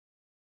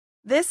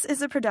This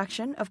is a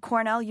production of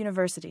Cornell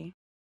University.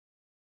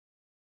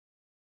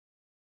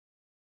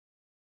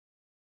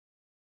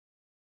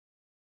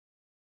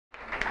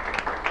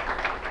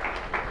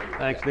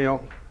 Thanks,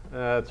 Neil.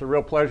 It's a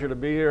real pleasure to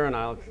be here, and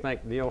I'll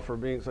thank Neil for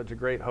being such a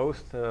great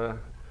host. And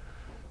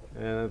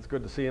it's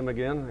good to see him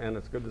again, and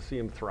it's good to see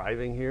him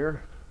thriving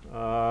here.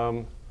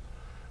 And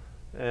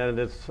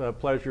it's a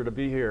pleasure to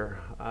be here.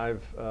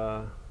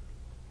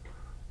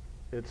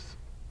 It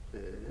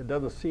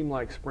doesn't seem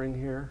like spring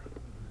here.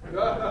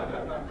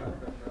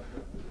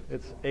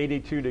 It's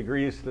 82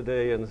 degrees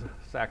today in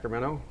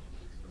Sacramento.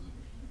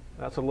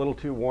 That's a little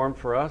too warm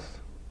for us,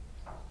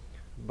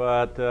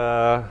 but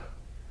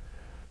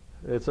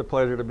it's a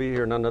pleasure to be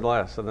here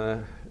nonetheless.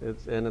 And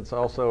it's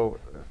also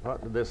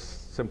this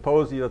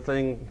symposia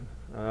thing.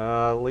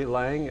 Lee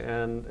Lang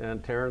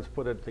and Terrence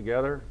put it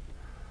together.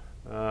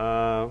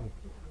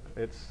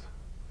 It's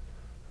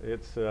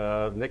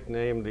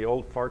nicknamed the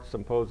Old Fart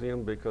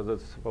Symposium because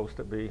it's supposed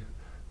to be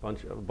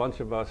a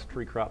bunch of us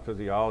tree crop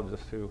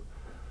physiologists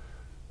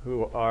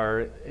who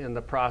are in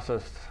the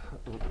process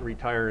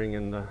retiring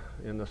in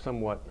the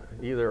somewhat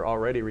either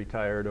already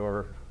retired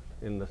or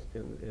in the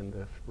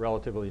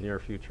relatively near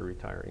future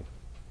retiring.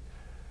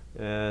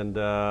 And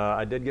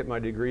I did get my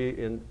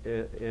degree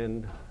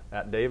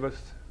at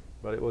Davis,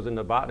 but it was in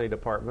the botany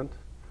department,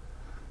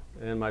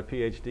 and my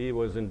PhD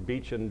was in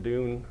beach and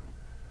dune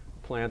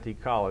plant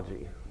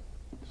ecology.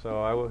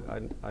 So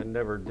I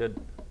never did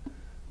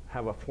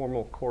have a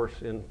formal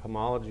course in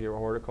pomology or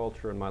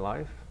horticulture in my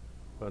life,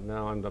 but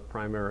now I'm the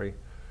primary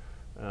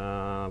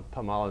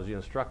pomology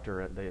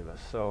instructor at Davis.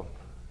 So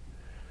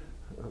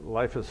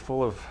life is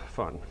full of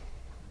fun.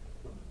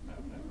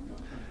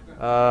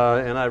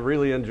 And I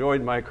really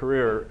enjoyed my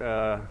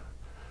career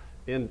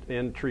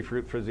in tree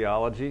fruit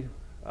physiology.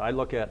 I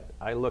look at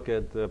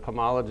the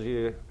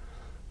pomology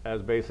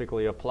as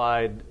basically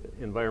applied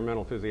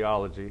environmental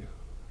physiology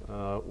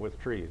with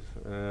trees.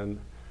 And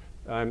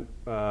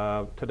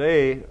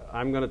today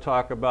I'm going to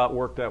talk about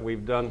work that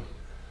we've done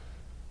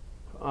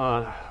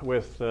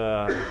with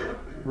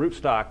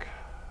rootstock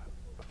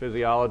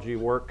physiology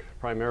work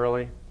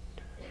primarily.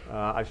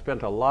 I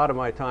spent a lot of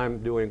my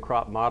time doing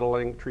crop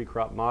modeling, tree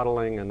crop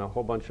modeling, and a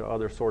whole bunch of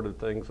other sorted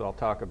things. I'll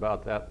talk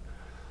about that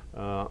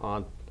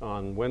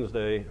on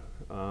Wednesday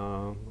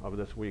of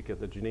this week at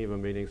the Geneva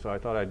meeting, so I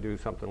thought I'd do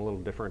something a little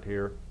different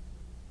here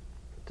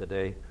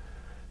today.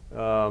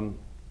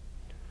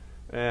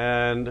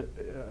 And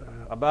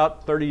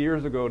about 30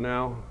 years ago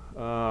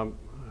now,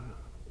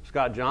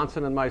 Scott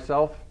Johnson and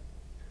myself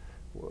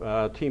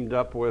teamed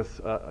up with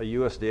a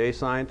USDA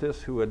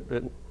scientist who had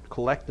been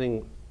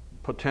collecting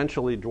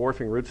potentially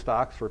dwarfing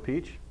rootstocks for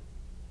peach.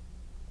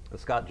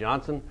 Scott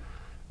Johnson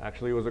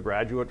actually was a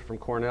graduate from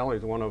Cornell.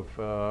 He's one of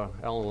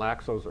Ellen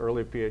Laxo's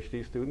early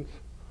PhD students,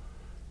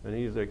 and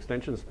he's the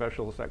extension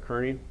specialist at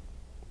Kearney,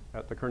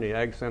 at the Kearney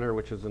Ag Center,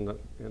 which is in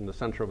the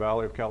Central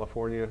Valley of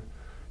California.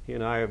 He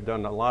and I have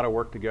done a lot of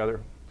work together,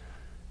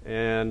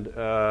 and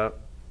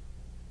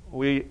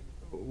we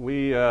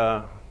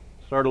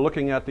started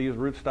looking at these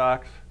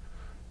rootstocks,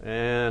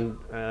 and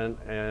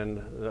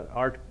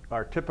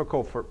our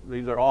typical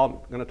these are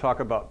all going to talk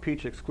about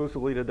peach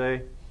exclusively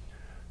today.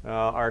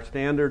 Our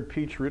standard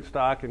peach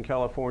rootstock in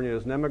California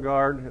is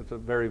Nemigard. It's a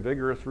very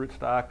vigorous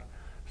rootstock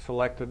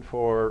selected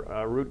for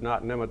root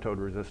knot nematode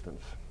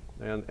resistance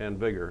and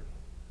vigor.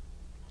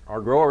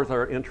 Our growers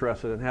are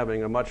interested in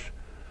having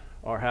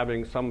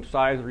some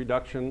size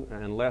reduction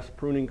and less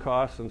pruning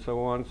costs and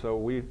so on. So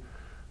we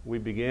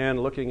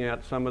began looking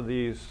at some of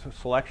these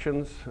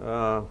selections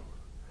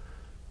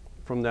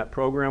from that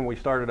program. We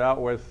started out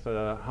with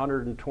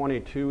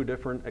 122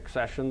 different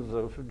accessions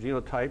of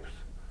genotypes.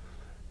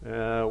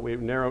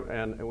 We've narrowed,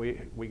 and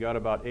we got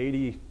about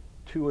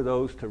 82 of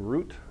those to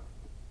root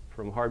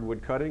from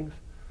hardwood cuttings.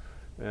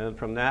 And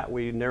from that,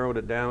 we narrowed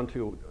it down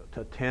to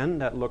 10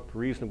 that looked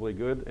reasonably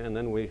good. And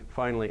then we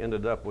finally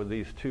ended up with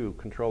these two,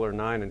 Controller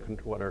 9 and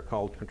what are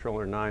called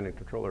Controller 9 and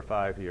Controller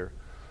 5 here.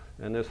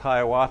 And this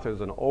Hiawatha is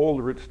an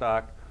old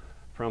rootstock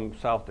from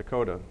South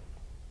Dakota.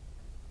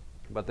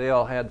 But they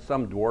all had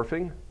some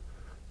dwarfing.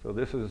 So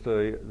this is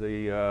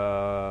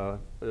the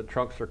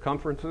trunk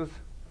circumferences.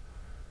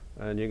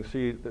 And you can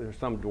see there's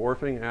some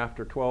dwarfing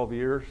after 12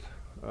 years.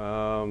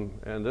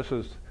 And this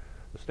is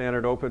the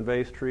standard open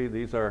vase tree.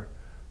 These are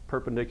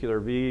perpendicular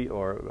V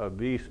or a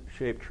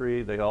V-shaped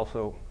tree. They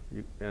also,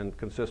 and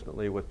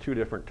consistently with two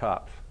different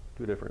tops,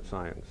 two different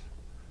scions.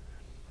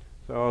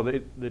 So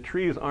the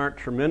trees aren't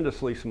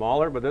tremendously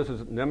smaller, but this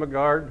is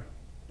Nemigard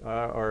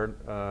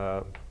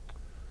or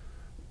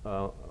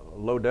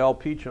Lodell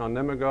peach on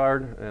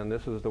Nemigard, and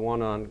this is the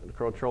one on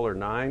Controller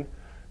 9.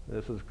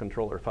 This is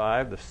Controller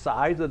 5. The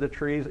size of the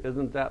trees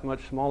isn't that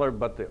much smaller,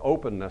 but the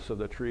openness of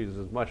the trees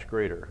is much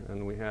greater,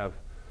 and we have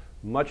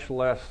much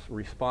less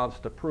response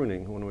to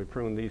pruning when we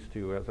prune these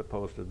two as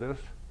opposed to this.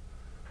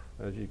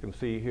 As you can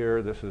see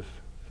here, this is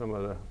some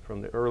of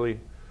from the early,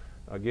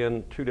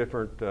 again, two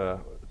different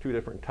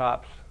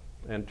tops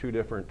and two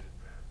different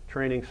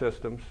training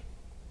systems,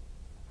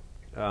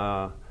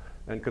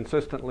 and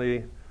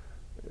consistently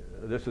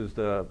This is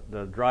the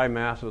dry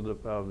mass of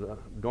the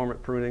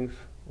dormant prunings.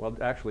 Well,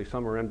 actually,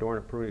 some are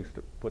dormant prunings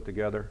put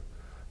together,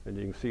 and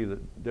you can see the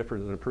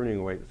difference in the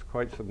pruning weight is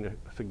quite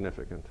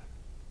significant.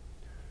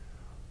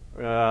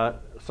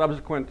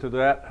 Subsequent to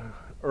that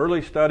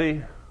early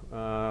study,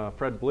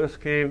 Fred Bliss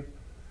came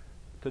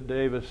to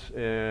Davis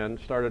and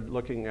started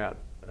looking at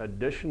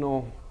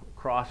additional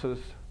crosses,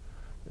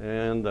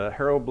 and the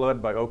Harrow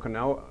blood by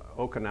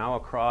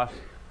Okinawa cross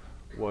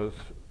was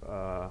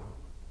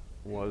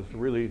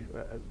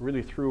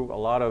really threw a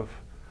lot of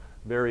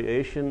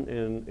variation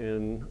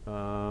in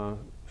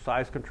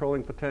size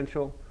controlling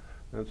potential,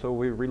 and so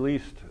we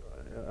released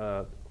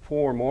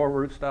 4 more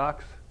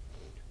rootstocks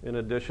in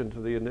addition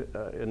to the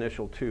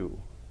initial 2.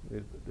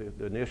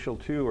 The initial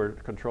 2 are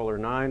controller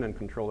 9 and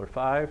controller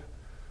 5.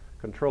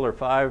 Controller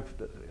 5,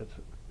 the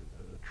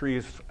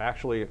tree's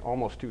actually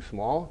almost too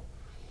small,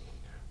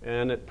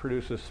 and it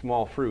produces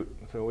small fruit.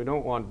 So we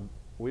don't want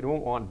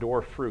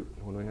dwarf fruit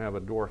when we have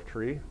a dwarf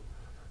tree,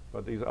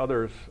 but these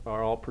others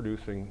are all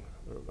producing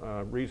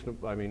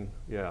reasonably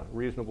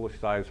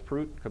sized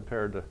fruit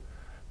compared to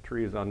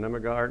trees on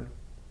Nimegard,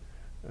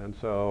 and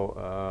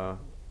so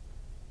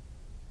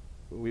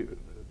we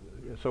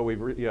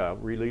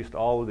released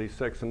all of these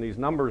 6, and these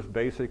numbers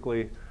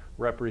basically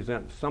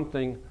represent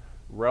something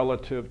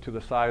relative to the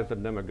size of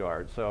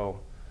Nimegard. So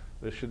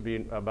this should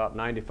be about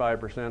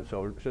 95%,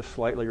 so just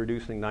slightly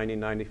reducing 90,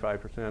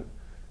 95%,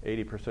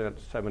 80%,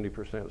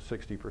 70%,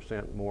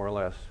 60% more or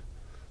less,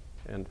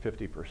 and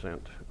 50%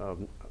 of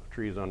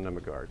trees on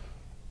Nimegard.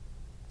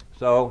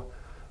 So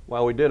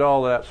while we did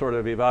all that sort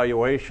of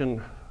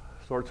evaluation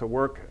sorts of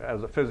work,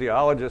 as a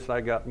physiologist, I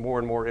got more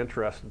and more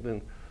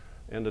interested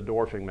in the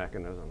dwarfing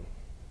mechanism.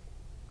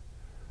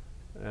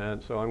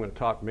 And so I'm going to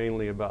talk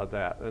mainly about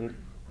that. And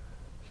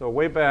so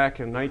way back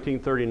in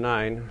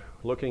 1939,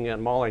 looking at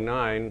Molly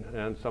 9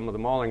 and some of the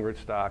Malling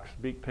rootstocks,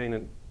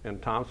 Beekbane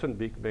and Thompson,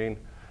 Beekbane,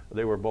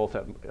 they were both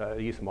at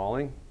East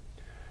Malling.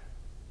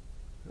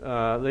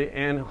 They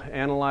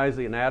analyzed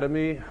the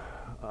anatomy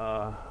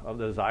of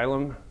the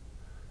xylem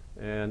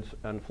and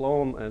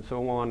phloem and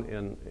so on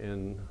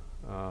in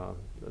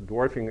the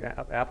dwarfing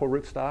apple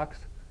rootstocks.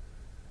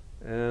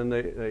 And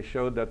they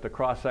showed that the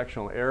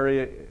cross-sectional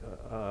area,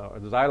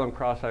 the xylem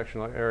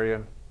cross-sectional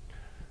area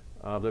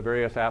of the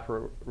various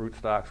apple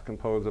rootstocks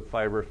composed of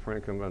fibers,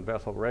 parenchyma, and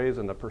vessel rays,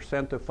 and the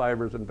percent of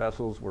fibers and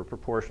vessels were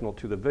proportional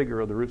to the vigor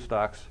of the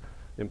rootstocks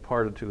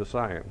imparted to the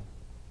scion.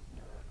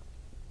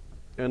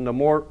 And the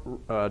more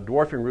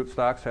dwarfing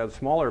rootstocks had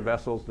smaller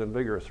vessels than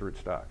vigorous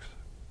rootstocks.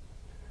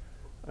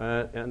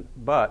 Then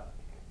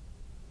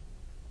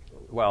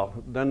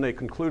they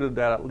concluded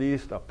that at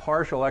least a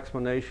partial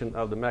explanation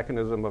of the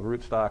mechanism of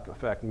rootstock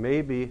effect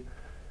may be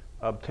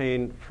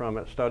obtained from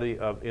a study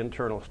of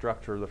internal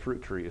structure of the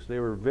fruit trees.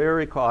 They were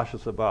very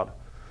cautious about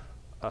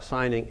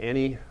assigning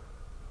any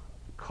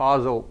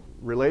causal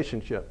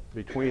relationship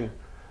between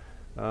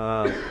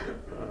xylem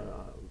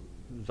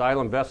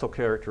vessel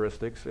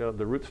characteristics of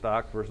the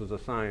rootstock versus the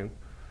scion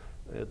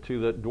to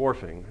the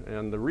dwarfing.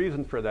 And the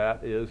reason for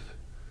that is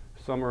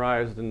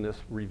summarized in this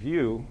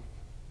review,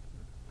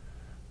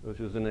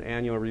 which is in the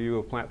annual review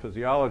of plant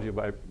physiology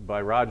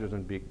by Rogers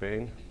and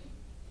Beekbane.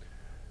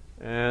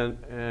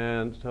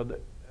 And so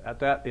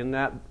in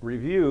that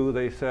review,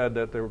 they said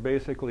that there were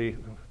basically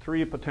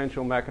 3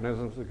 potential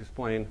mechanisms to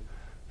explain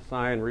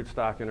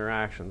scion-rootstock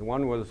interactions.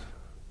 One was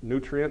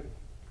nutrient,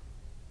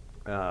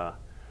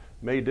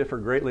 may differ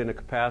greatly in the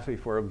capacity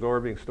for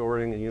absorbing,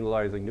 storing, and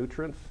utilizing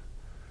nutrients.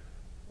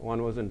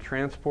 One was in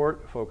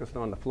transport, focused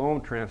on the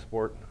phloem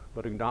transport,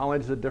 but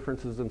acknowledged the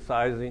differences in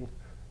sizing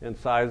and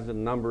size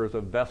and numbers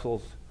of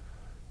vessels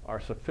are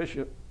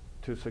sufficient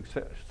to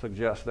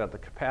suggest that the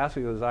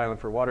capacity of the xylem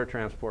for water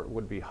transport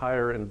would be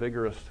higher and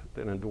vigorous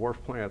than in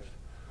dwarf plants.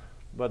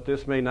 But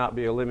this may not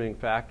be a limiting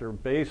factor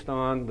based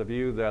on the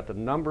view that the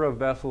number of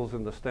vessels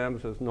in the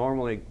stems is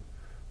normally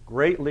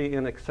greatly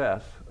in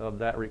excess of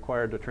that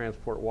required to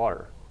transport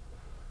water.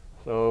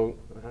 So,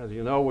 as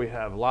you know, we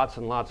have lots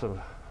and lots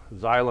of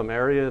xylem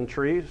area in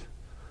trees,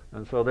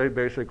 and so they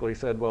basically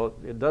said, well,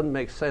 it doesn't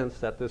make sense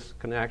that this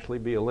can actually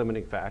be a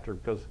limiting factor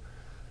because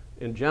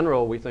in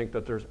general we think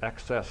that there's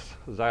excess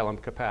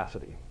xylem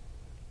capacity.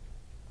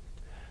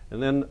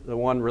 And then the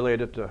one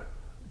related to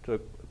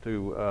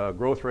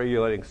growth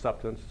regulating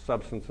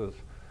substances,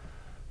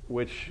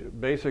 which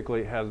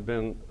basically has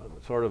been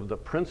sort of the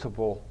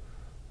principal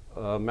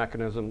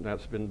mechanism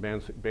that's been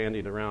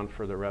bandied around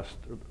for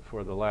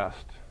the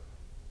last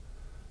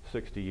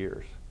 60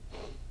 years.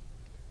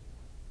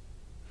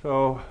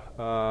 So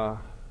I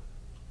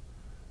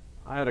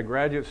had a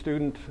graduate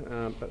student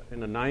in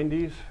the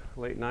 90s,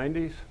 late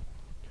 90s,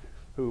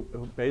 who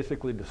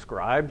basically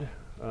described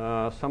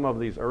some of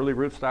these early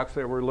rootstocks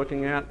that we're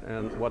looking at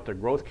and what the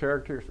growth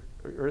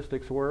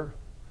characteristics were.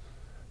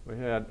 We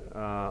had,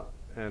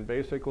 and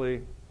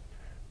basically,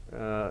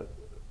 the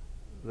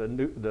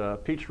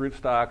peach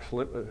rootstocks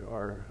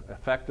are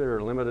affected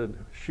or limited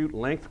shoot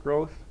length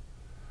growth.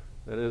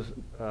 That is,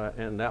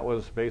 and that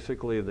was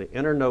basically the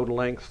inner node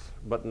length,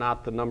 but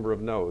not the number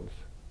of nodes.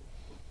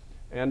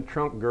 And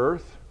trunk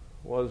girth,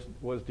 was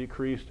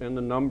decreased in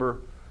the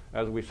number,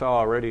 as we saw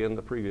already in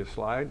the previous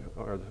slide,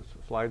 or the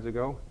slides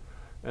ago,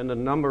 and the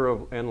number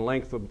of and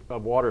length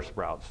of water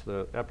sprouts.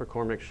 The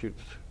epicormic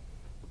shoots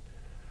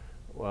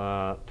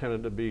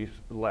tended to be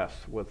less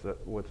with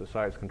the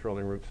size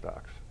controlling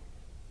rootstocks.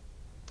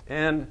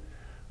 And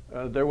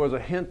there was a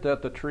hint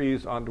that the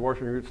trees on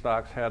dwarfing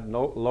rootstocks had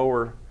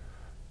lower,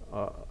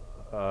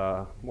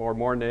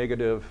 more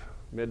negative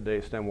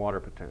midday stem water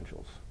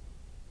potentials.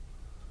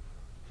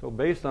 So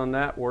based on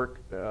that work,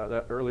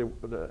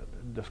 the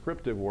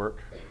descriptive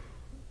work,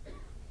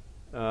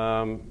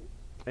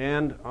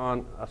 and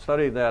on a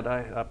study that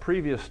a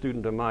previous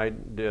student of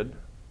mine did,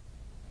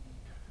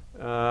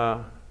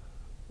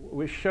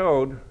 we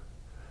showed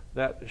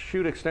that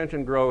shoot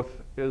extension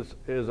growth is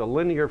a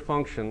linear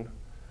function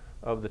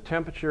of the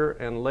temperature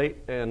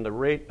and the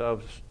rate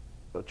of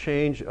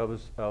change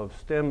of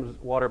stem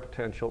water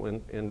potential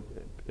in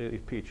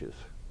peaches.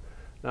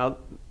 Now,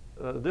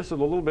 this is a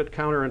little bit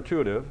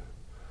counterintuitive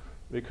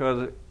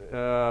because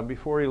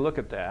before you look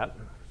at that,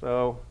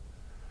 so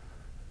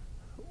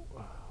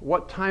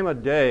what time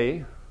of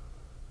day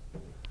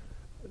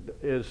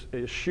is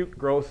shoot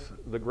growth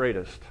the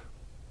greatest?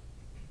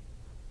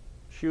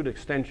 Shoot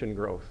extension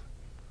growth.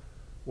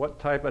 What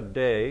type of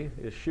day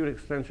is shoot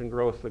extension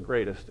growth the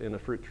greatest in a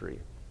fruit tree?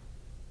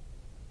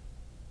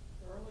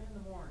 Early in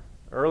the morning.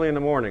 Early in the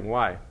morning.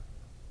 Why?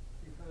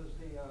 Because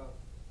the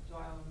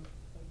xylem,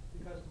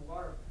 because the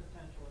water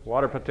potential is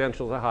Water higher.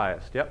 potential is the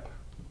highest. Yep.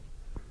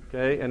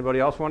 Okay. Anybody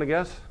else want to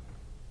guess?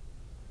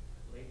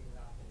 Late in the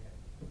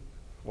afternoon.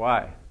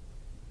 Why?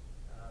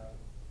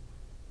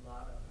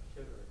 Lot of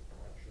sugar.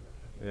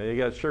 Yeah, you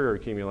got sugar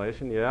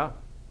accumulation. Yeah.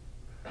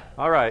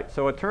 All right.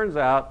 So it turns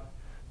out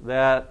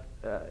that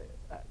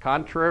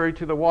contrary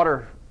to the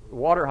water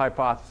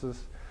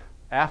hypothesis,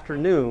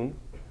 afternoon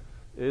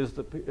is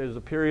the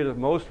period of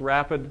most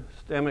rapid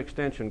stem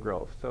extension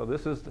growth. So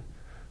this is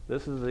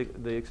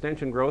the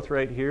extension growth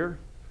rate here,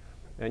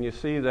 and you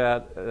see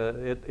that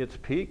its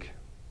peak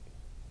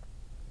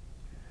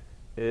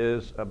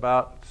is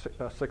about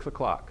 6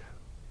 o'clock,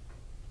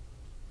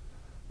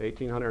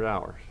 1800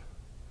 hours.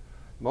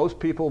 Most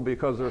people,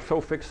 because they're so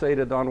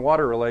fixated on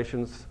water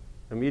relations,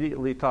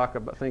 immediately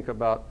think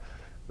about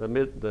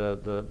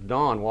the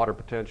dawn water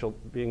potential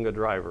being the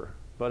driver.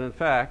 But in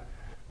fact,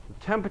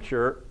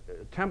 temperature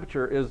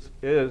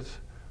is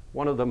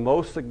one of the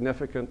most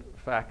significant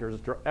factors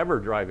ever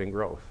driving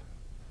growth.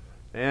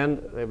 And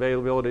the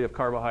availability of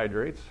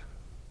carbohydrates.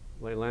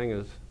 Lei Lang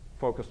is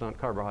focused on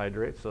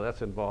carbohydrates, so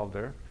that's involved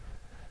there.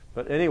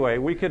 But anyway,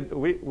 we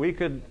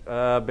could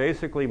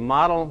basically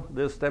model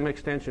this stem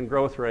extension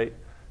growth rate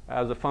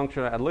as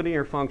a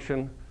linear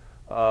function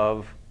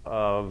of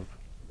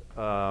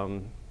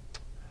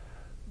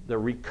the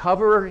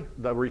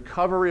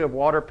recovery of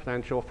water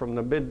potential from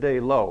the midday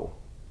low.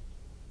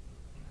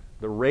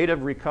 The rate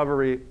of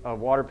recovery of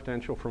water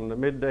potential from the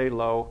midday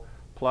low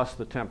plus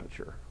the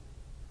temperature.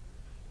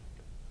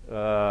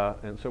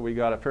 And so we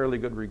got a fairly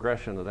good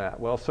regression of that.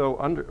 Well, so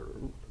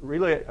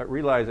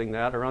realizing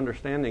that or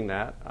understanding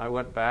that, I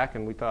went back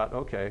and we thought,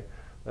 okay,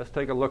 let's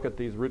take a look at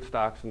these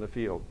rootstocks in the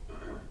field.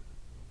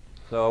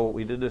 So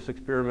we did this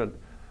experiment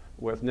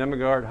with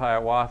Nemegard,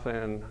 Hiawatha,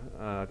 and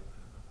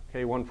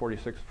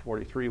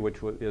K14643,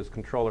 which is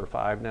controller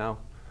 5 now.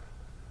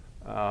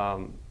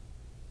 And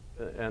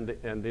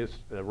this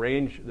is a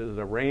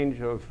range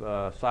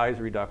of size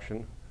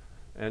reduction.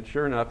 And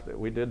sure enough,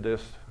 we did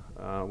this.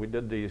 We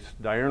did these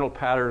diurnal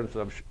patterns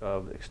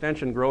of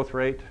extension growth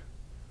rate,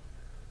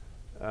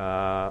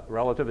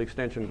 relative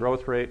extension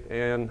growth rate,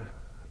 and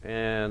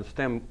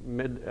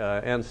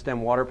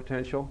stem water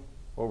potential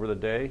over the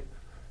day.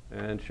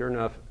 And sure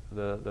enough,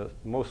 the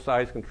most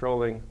size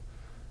controlling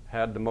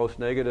had the most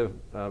negative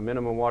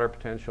minimum water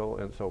potential,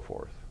 and so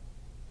forth.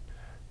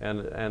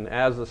 And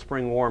as the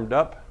spring warmed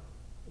up,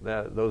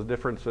 those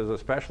differences,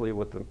 especially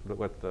with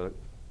the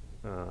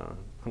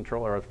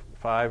controller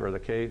 5 or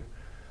the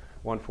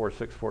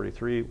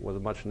K14643, was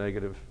much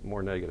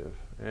more negative.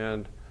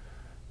 And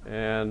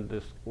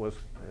this was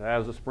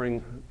as the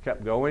spring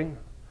kept going,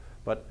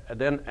 but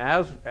then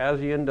as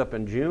you end up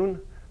in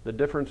June, the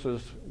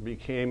differences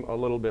became a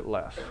little bit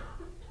less.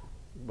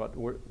 But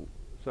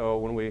so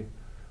when we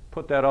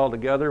put that all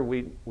together,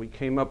 we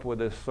came up with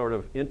this sort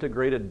of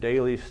integrated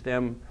daily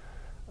stem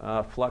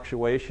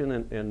fluctuation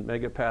in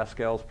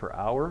megapascals per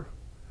hour,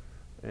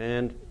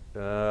 and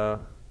the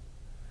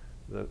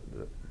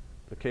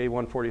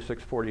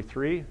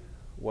K14643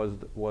 was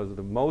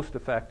the most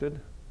affected,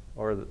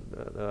 or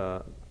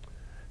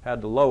had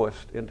the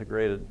lowest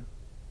integrated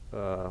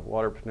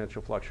water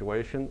potential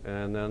fluctuation,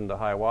 and then the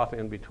Hiawatha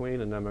in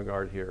between, and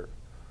Nemegard here.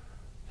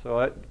 So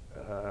it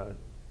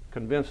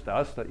convinced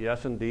us that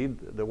yes, indeed,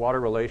 the water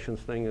relations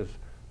thing is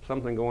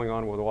something going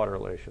on with water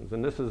relations.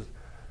 And this is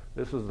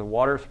the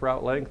water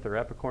sprout length, or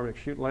epicormic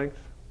shoot length,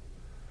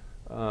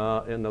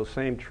 in those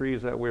same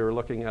trees that we were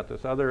looking at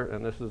this other,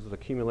 and this is the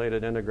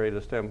accumulated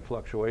integrated stem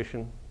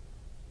fluctuation.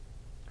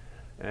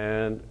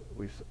 And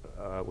we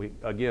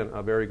again,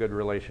 a very good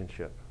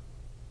relationship.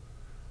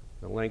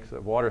 length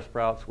of water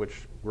sprouts,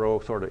 which grow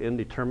sort of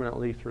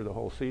indeterminately through the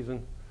whole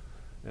season,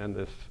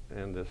 and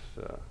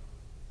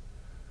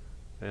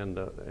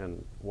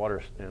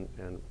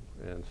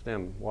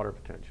stem water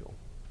potential.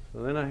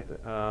 So then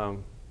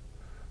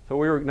so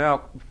we were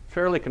now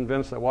fairly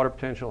convinced that water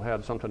potential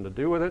had something to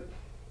do with it.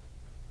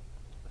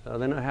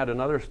 Then I had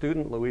another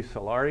student, Luis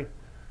Solari,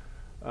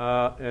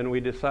 and we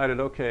decided,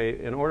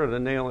 okay, in order to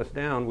nail this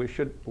down, we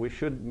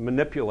should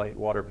manipulate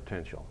water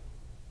potential.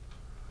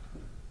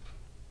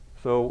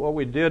 So what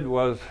we did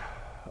was,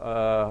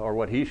 or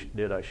what he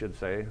did, I should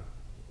say,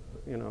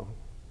 you know,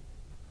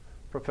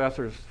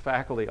 professors,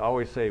 faculty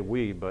always say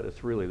we, but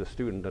it's really the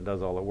student that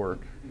does all the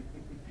work.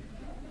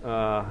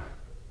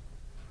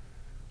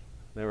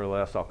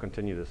 Nevertheless, I'll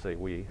continue to say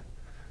we.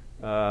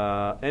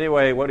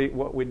 Anyway, what he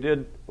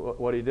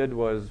did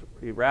was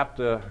he wrapped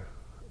the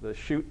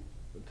chute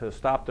to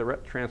stop the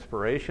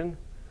transpiration,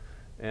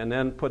 and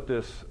then put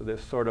this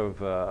sort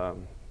of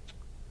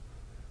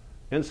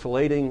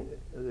insulating,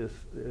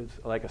 it's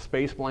like a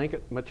space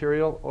blanket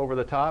material over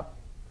the top,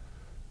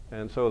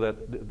 and so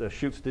that the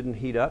shoots didn't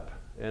heat up.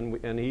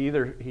 And he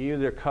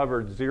either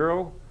covered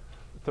 0,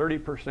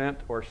 30%,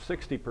 or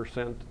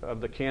 60% of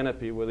the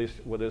canopy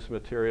with this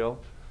material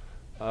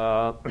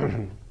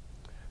in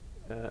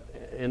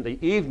the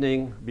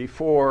evening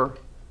before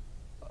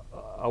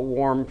a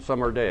warm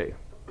summer day.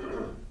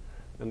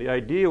 And the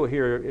idea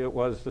here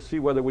was to see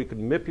whether we could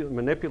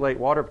manipulate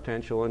water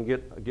potential and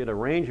get a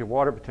range of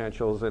water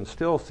potentials and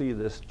still see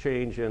this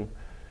change in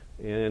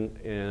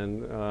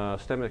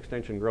stem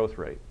extension growth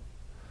rate.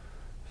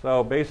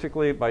 So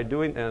basically, by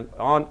doing,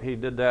 he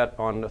did that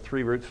on the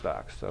 3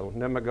 rootstocks, so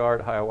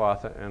Nemegard,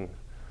 Hiawatha, and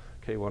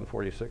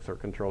K146, or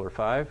controller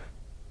 5.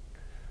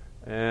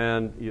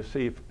 And you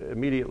see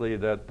immediately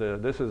that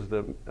this is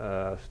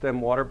the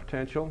stem water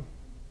potential,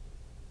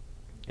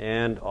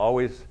 and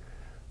always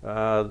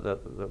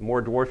the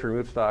more dwarfing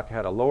rootstock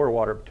had a lower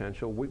water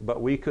potential,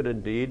 but we could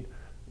indeed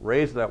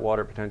raise that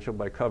water potential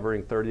by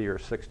covering 30 or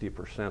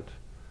 60%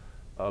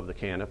 of the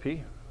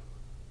canopy.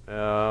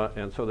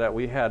 And so that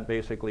we had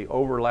basically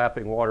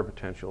overlapping water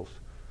potentials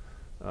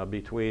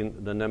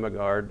between the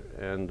Nemegard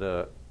and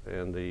the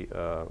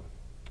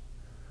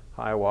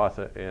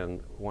Hiawatha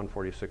and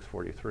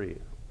 146-43.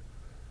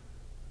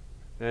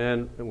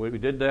 And we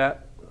did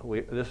that.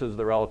 This is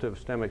the relative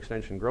stem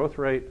extension growth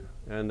rate,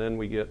 and then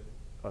we get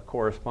a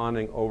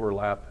corresponding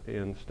overlap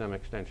in stem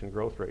extension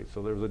growth rate.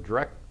 So there's a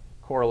direct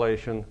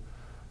correlation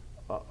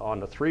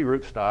on the 3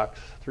 rootstocks,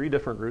 3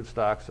 different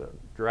rootstocks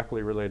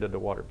directly related to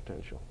water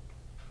potential.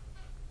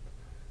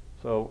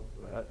 So,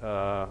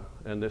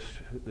 and this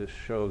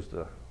shows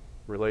the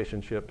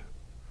relationship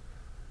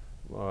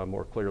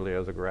more clearly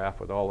as a graph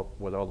with all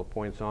the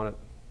points on it,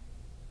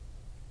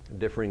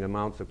 differing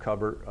amounts of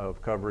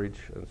coverage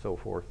and so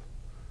forth,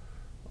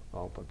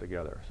 all put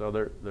together. So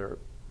there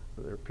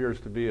appears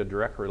to be a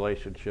direct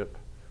relationship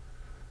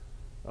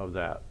of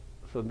that.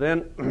 So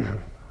then,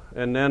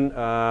 and then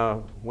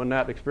when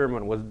that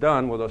experiment was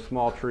done with those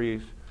small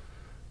trees,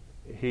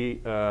 we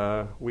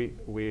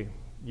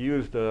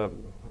used a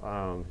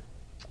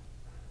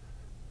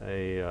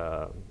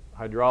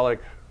hydraulic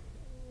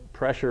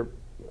pressure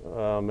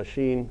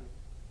machine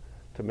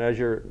to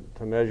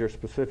measure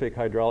specific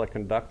hydraulic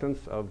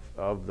conductance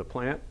of the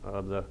plant,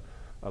 of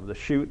the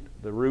shoot,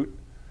 the root,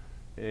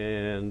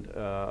 and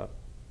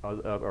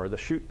or the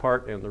shoot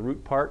part and the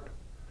root part,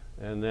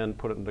 and then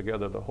put them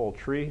together, the whole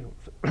tree.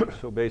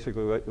 So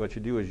basically what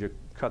you do is you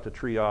cut the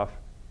tree off,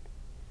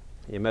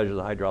 you measure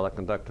the hydraulic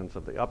conductance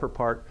of the upper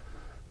part,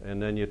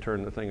 and then you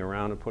turn the thing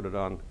around and put it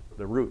on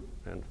the root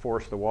and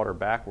force the water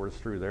backwards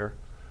through there.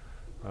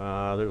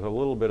 There's a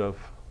little bit of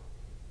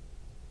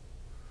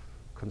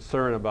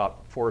concern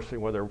about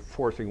whether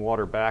forcing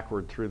water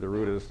backward through the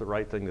root is the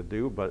right thing to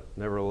do, but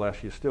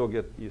nevertheless you still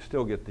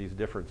get these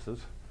differences.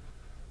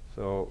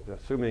 So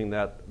assuming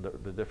that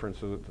the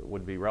differences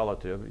would be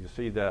relative, you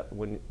see that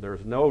when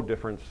there's no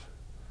difference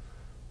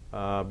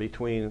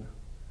between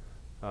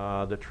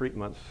the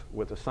treatments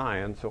with the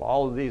scion, so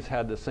all of these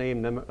had the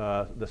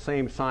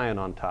same scion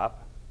on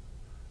top,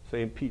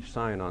 same peach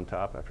scion on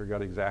top. I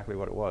forgot exactly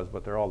what it was,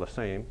 but they're all the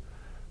same,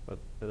 but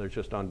they're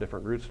just on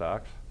different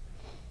rootstocks.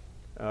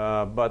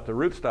 But the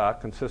rootstock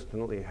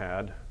consistently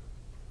had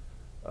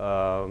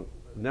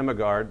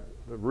Nemegard,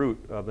 the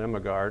root of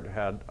Nemegard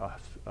had a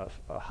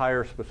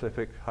higher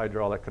specific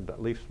hydraulic,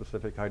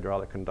 leaf-specific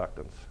hydraulic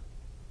conductance.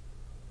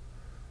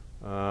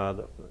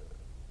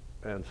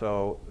 And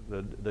so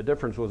the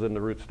difference was in the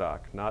rootstock,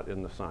 not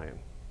in the scion.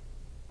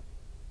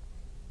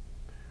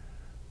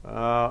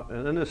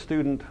 And then the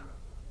student,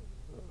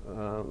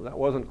 that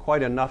wasn't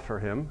quite enough for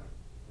him.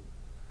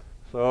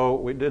 So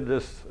we did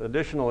this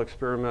additional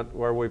experiment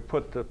where we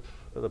put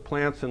the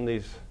plants in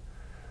these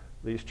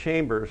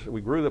chambers.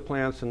 We grew the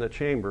plants in the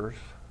chambers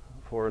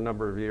for a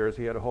number of years.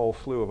 He had a whole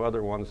slew of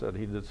other ones that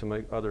he did some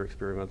other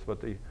experiments,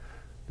 but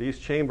these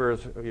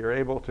chambers, we're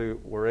able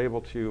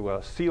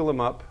to seal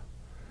them up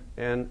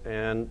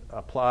and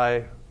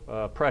apply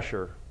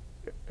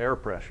air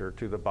pressure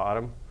to the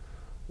bottom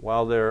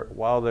while they're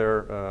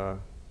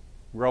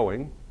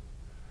growing,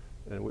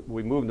 And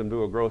we moved them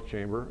to a growth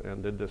chamber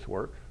and did this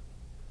work.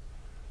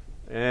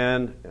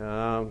 And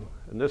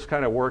this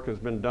kind of work has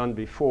been done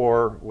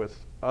before with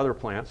other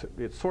plants.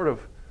 It sort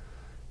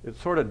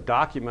of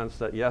documents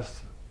that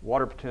yes,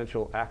 water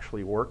potential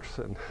actually works,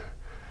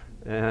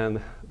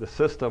 and the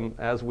system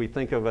as we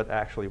think of it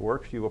actually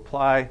works. You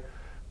apply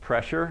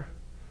pressure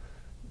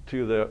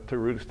to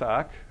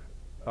rootstock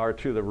or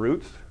to the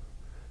roots,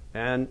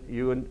 and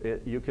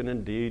you can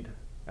indeed,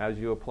 as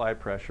you apply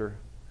pressure,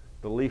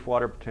 the leaf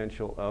water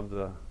potential of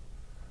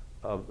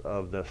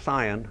the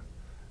scion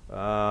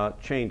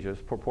changes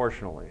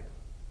proportionally.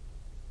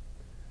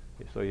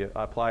 So you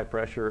apply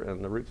pressure,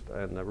 and the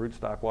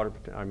rootstock water,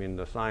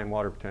 the scion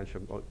water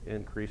potential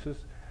increases.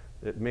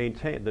 It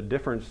maintains the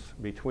difference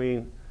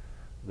between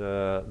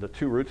the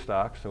two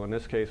rootstocks. So in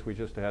this case, we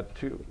just had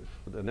two,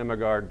 the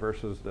Nemagard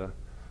versus the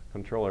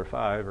controller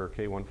 5 or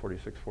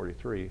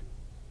K14643.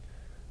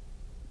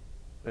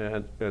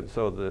 And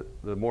so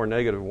the more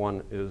negative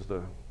one is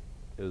the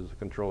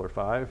controller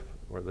 5,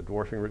 or the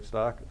dwarfing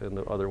rootstock, and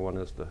the other one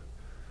is the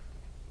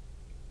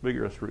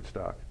vigorous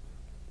rootstock.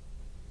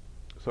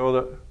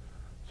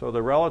 So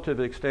the relative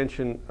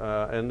extension,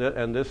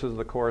 and this is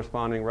the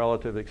corresponding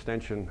relative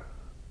extension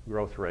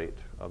growth rate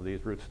of these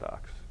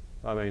rootstocks,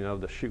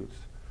 of the shoots.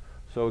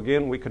 So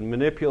again, we can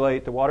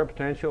manipulate the water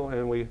potential,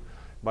 and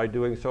by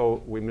doing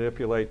so, we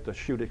manipulate the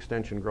shoot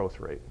extension growth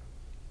rate.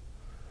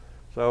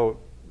 So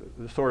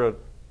this sort of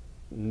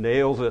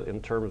nails it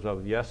in terms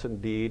of, yes,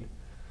 indeed,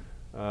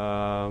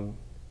 the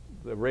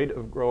rate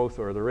of growth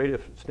or the rate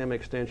of stem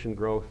extension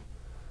growth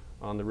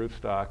on the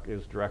rootstock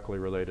is directly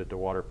related to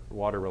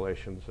water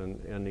relations,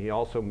 and he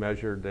also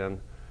measured then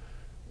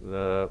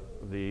the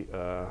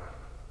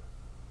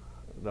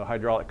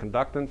hydraulic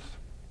conductance,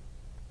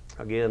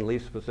 again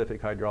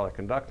leaf-specific hydraulic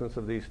conductance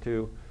of these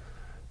two,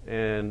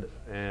 and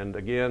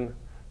again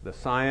the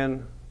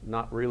scion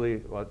not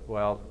really,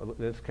 well in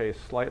this case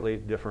slightly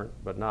different,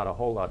 but not a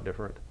whole lot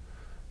different,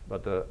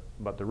 but the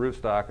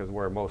rootstock is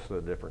where most of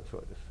the difference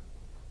is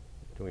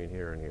between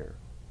here and here.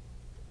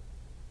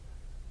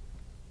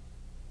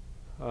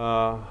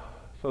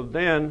 So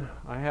then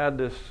I had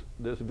this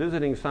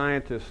visiting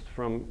scientist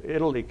from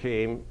Italy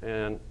came,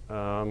 and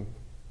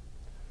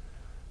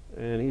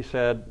he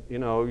said,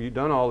 you've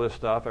done all this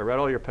stuff. I read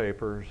all your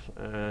papers,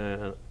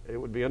 and it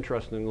would be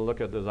interesting to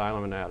look at the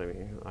xylem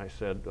anatomy. I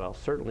said, well,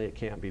 certainly it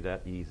can't be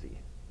that easy.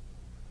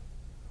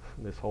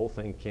 This whole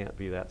thing can't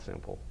be that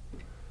simple.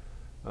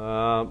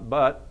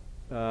 But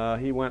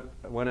he went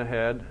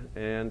ahead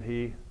and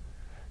he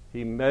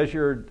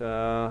measured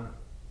the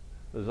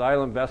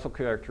xylem vessel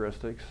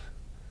characteristics,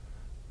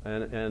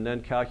 and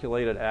then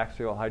calculated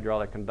axial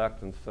hydraulic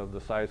conductance of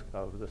the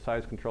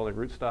size controlling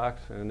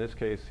rootstocks. And in this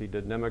case, he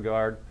did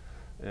Nemagard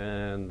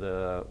and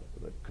the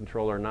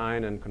controller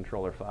 9 and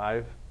controller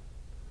 5.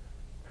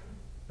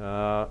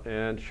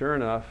 And sure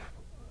enough,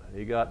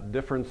 he got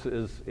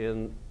differences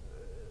in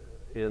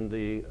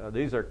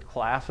these are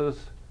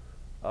classes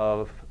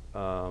of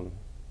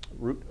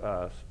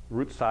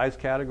root size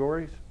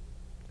categories,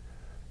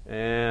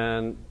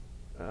 and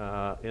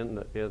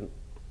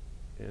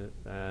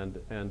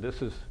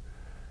this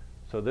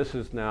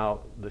is now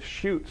the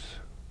shoots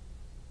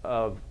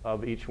of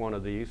each one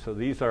of these. So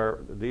these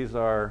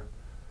are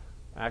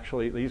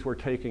actually, these were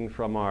taken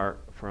from our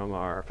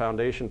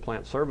foundation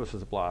plant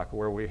services block,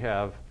 where we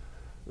have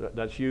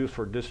that's used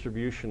for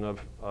distribution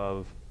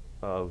of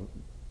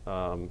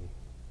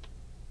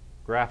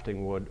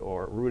grafting wood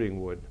or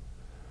rooting wood.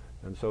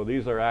 And so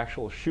these are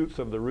actual shoots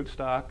of the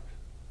rootstock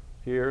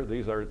here.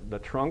 These are the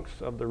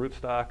trunks of the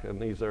rootstock,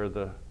 and these are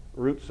the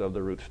roots of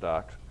the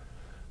rootstocks.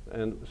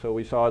 And so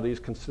we saw these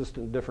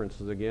consistent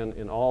differences again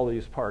in all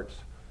these parts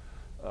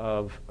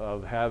of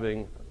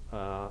having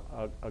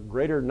a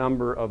greater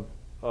number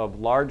of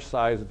large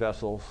sized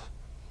vessels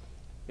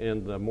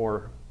in the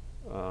more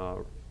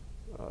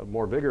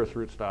vigorous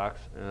rootstocks,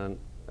 and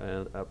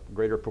a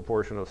greater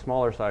proportion of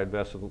smaller sized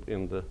vessels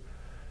in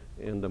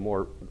the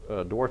more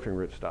dwarfing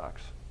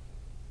rootstocks.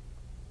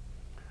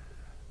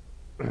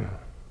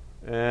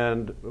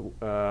 And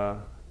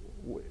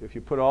if you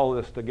put all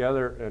this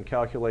together and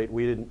calculate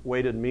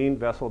weighted mean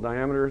vessel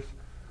diameters,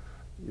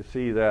 you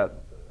see that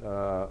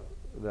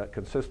that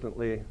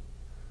consistently,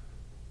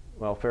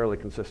 well, fairly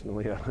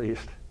consistently at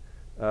least,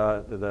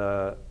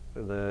 the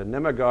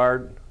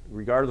Nemagard,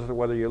 regardless of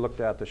whether you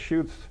looked at the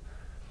shoots,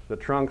 the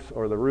trunks,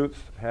 or the roots,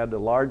 had the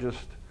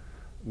largest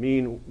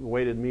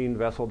weighted mean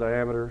vessel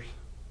diameters,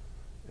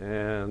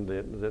 and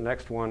the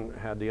next one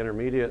had the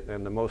intermediate,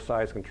 and the most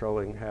size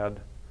controlling had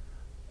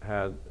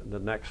the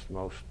next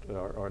most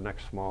or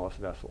next smallest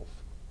vessels.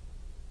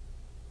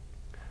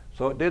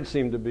 So it did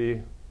seem to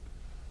be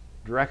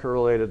directly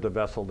related to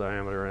vessel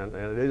diameter, and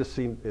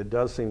it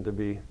does seem to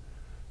be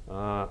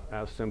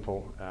as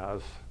simple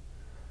as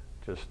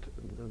just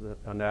the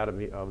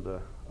anatomy of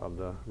the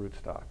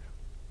rootstock.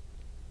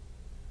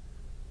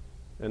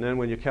 And then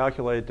when you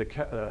calculate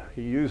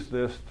he used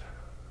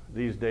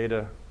these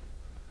data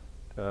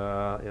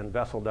in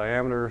vessel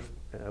diameters,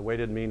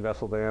 weighted mean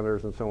vessel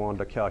diameters, and so on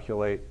to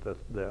calculate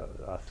the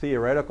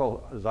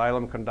theoretical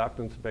xylem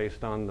conductance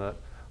based on the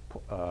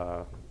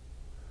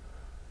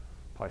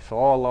Poisson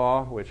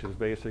law, which is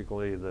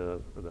basically the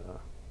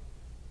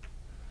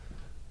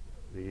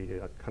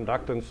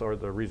conductance or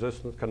the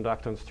resistance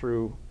conductance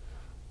through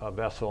a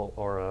vessel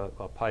or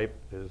a pipe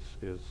is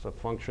a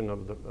function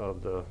of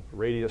the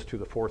radius to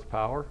the fourth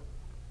power.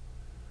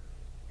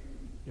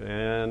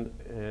 And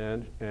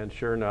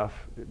sure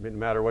enough, it didn't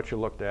matter what you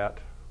looked at,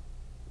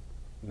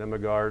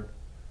 Nemegard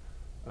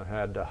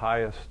had the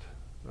highest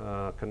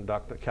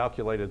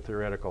calculated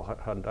theoretical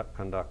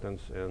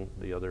conductance, and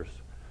the others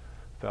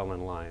fell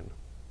in line.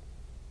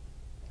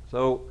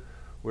 So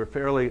we're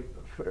fairly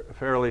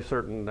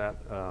certain that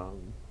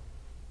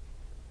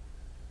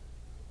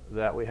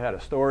that we had a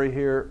story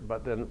here,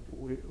 but then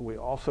we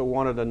also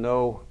wanted to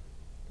know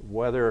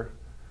whether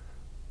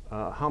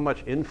how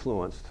much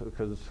influence,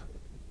 because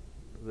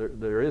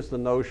there is the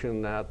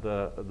notion that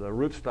the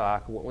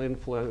rootstock will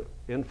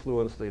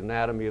influence the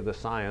anatomy of the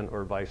scion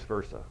or vice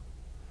versa.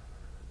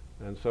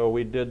 And so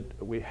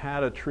we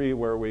had a tree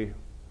where we,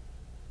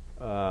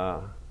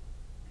 well,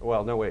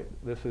 no, wait,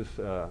 this is,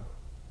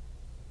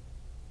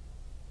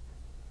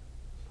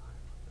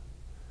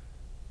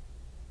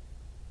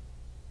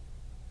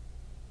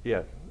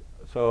 yeah,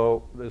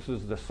 so this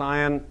is the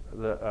scion,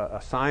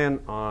 a scion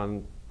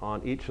on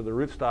each of the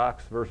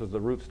rootstocks versus the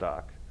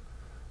rootstock.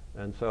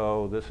 And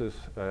so this is,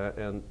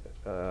 and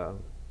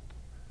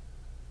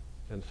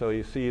so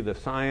you see the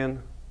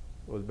scion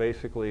was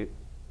basically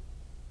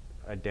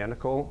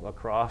identical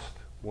across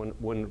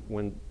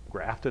when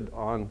grafted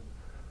on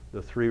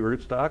the three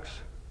rootstocks,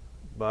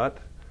 but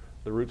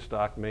the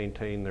rootstock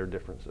maintained their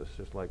differences,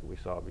 just like we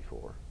saw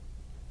before.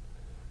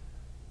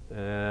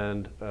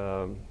 And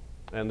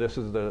this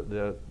is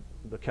the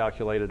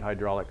calculated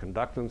hydraulic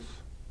conductance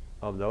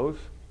of those.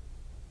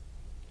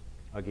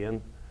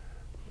 Again,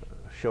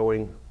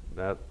 showing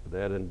that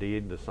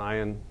indeed the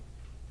scion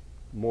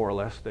more or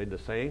less stayed the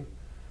same,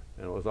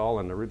 and it was all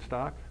in the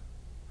rootstock.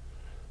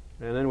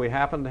 And then we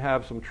happened to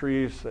have some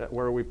trees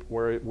where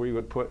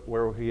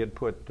he had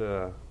put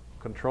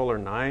controller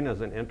 9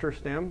 as an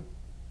interstem,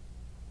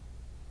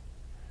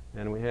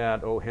 and we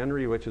had O.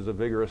 Henry, which is a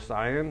vigorous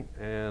scion,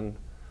 and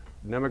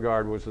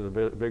Nemegard was a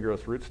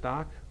vigorous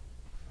rootstock.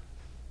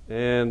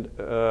 And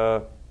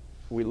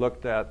we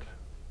looked at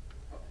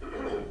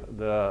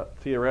the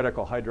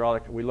theoretical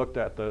hydraulic, we looked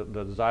at the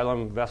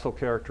xylem vessel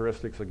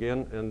characteristics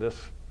again in this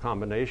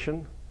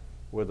combination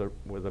with a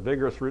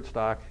vigorous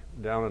rootstock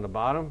down in the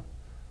bottom,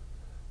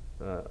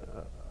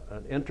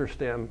 an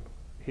interstem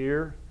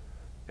here,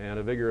 and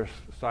a vigorous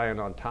scion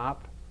on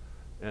top.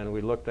 And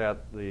we looked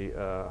at the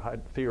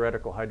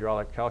theoretical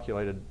hydraulic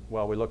calculated,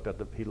 well, he looked at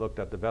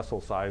the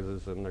vessel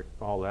sizes and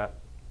all that,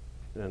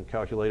 and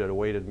calculated a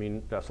weighted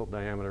mean vessel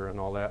diameter and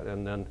all that,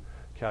 and then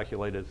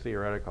calculated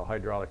theoretical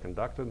hydraulic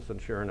conductance,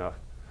 and sure enough,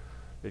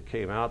 it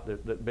came out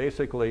that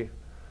basically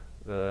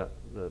the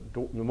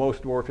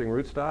most dwarfing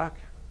rootstock,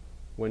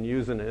 when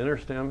using an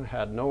interstem,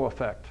 had no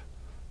effect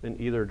in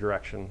either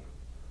direction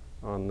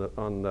on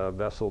the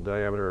vessel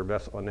diameter or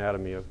vessel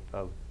anatomy of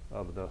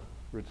the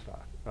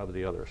rootstock of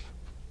the others.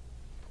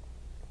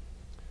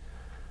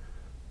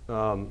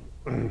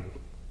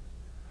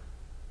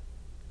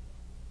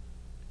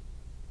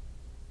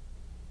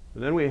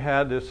 Then we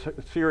had this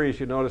series.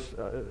 You notice,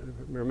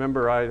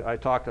 remember I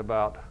talked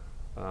about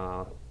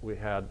we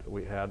had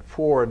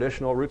 4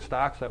 additional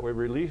rootstocks that we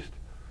released.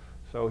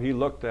 So he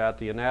looked at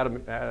the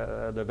anatomy,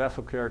 the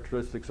vessel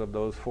characteristics of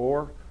those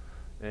 4,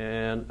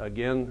 and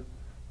again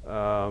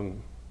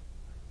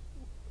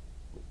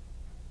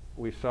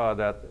we saw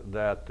that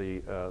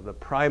the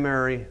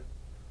primary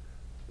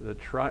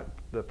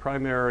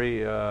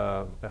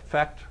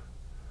effect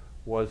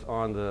was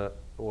on the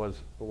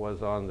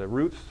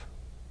roots,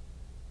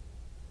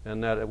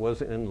 and that it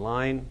was in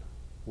line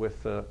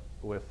with the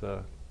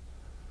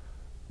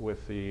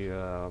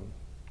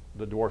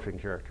dwarfing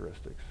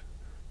characteristics.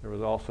 There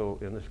was also,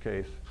 in this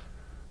case,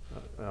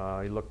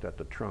 he looked at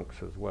the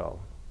trunks as well.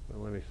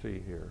 Well, let me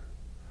see here.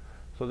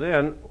 So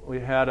then we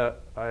had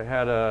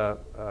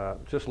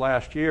just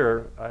last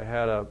year, I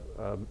had a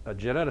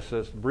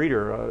geneticist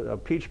breeder, a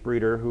peach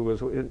breeder who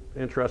was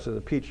interested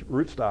in peach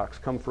rootstocks,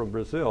 come from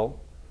Brazil.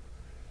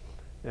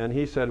 And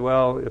he said,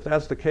 well, if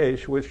that's the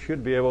case, we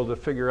should be able to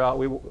figure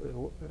out,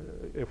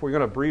 if we're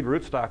going to breed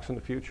rootstocks in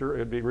the future,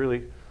 it'd be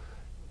really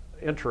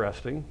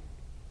interesting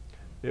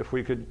if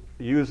we could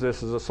use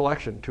this as a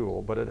selection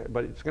tool. But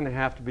it's going to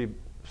have to be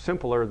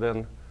simpler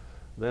than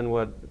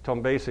what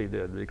Tombesi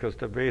did, because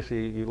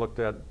Tombesi,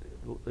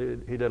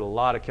 he did a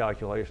lot of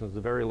calculations,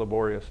 very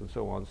laborious and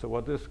so on. So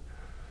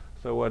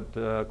what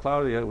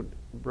Claudia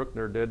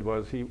Bruckner did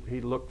was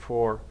he looked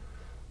for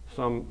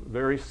some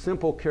very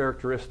simple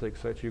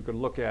characteristics that you could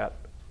look at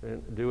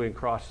in doing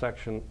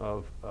cross-section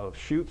of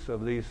shoots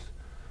of these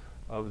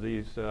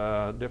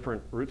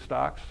different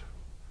rootstocks,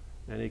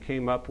 and he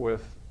came up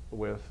with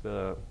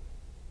the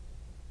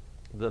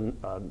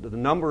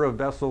number of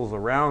vessels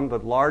around the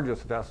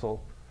largest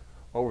vessel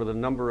over the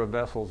number of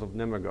vessels of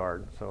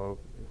Nimegard. So,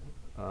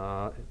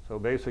 so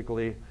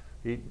basically,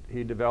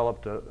 he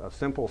developed a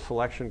simple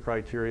selection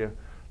criteria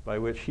by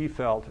which he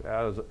felt,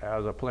 as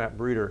a plant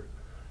breeder,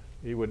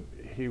 he would,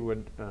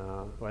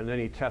 and then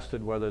he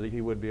tested whether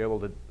he would be able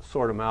to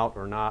sort them out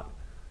or not,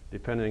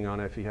 depending on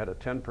if he had a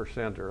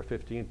 10% or a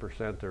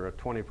 15% or a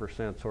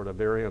 20% sort of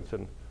variance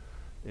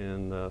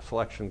in the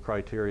selection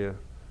criteria.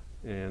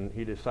 And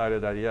he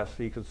decided that yes,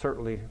 he could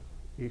certainly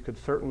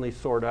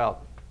sort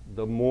out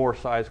the more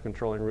size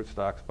controlling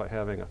rootstocks by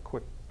having a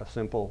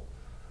simple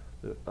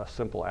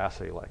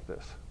assay like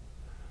this.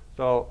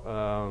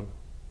 So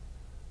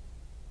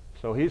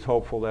so he's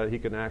hopeful that he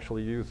can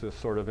actually use this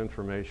sort of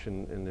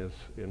information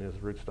in his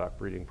rootstock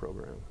breeding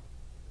program.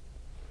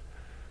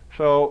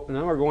 So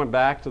now we're going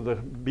back to the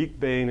beak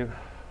bane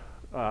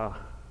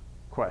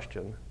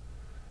question,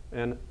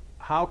 and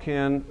how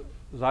can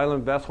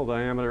xylem vessel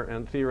diameter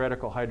and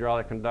theoretical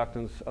hydraulic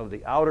conductance of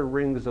the outer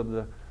rings of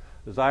the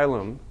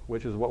xylem,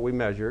 which is what we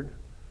measured,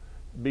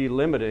 be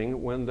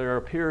limiting when there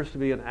appears to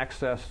be an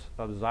excess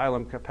of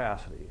xylem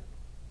capacity?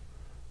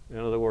 In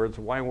other words,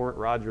 why weren't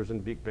Rogers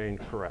and beak bane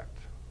correct?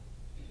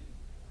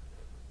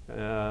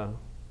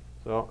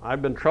 So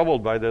I've been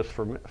troubled by this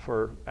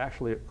for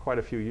actually quite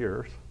a few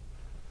years.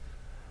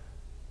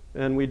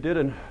 And we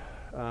did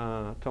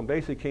Tom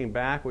Basie came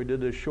back, we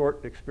did this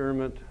short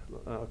experiment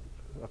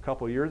a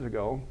couple years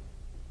ago.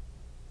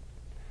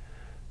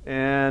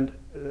 And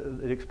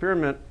the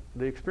experiment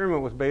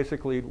was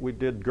basically, we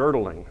did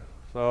girdling.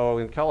 So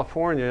in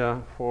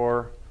California,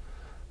 for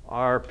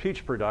our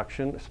peach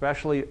production,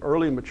 especially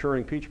early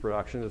maturing peach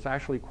production, it's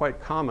actually quite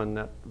common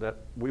that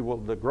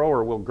the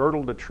grower will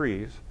girdle the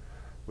trees,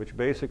 which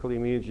basically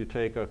means you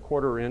take a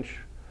 1/4 inch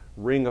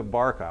ring of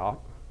bark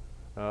out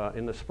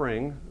in the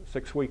spring,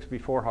 6 weeks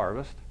before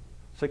harvest,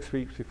 6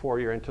 weeks before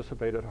your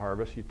anticipated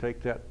harvest. You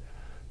take that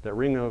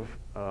ring of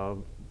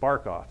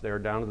bark off there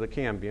down to the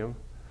cambium,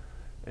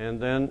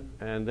 and then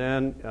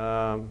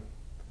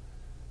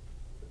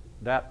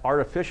that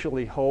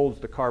artificially holds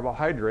the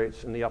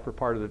carbohydrates in the upper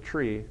part of the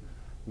tree,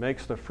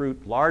 makes the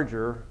fruit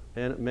larger,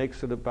 and it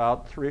makes it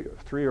about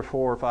 3 or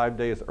 4 or 5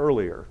 days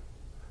earlier.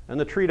 And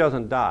the tree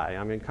doesn't die.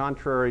 I mean,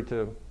 contrary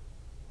to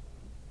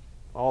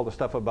all the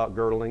stuff about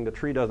girdling, the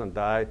tree doesn't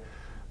die.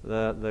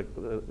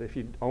 If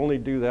you only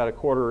do that a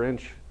 1/4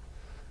 inch,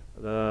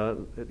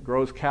 it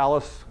grows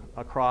callus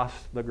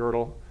across the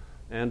girdle,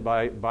 and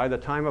by the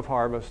time of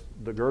harvest,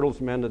 the girdle's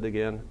mended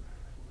again.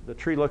 The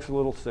tree looks a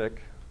little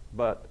sick,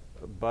 but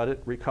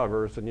it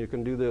recovers, and you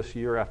can do this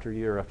year after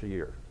year after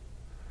year.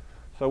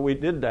 So we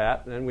did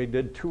that, and we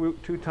did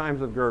two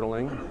times of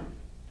girdling,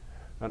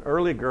 an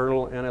early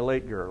girdle and a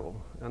late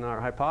girdle. And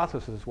our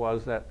hypothesis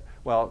was that,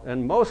 well,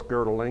 in most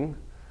girdling,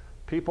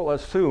 people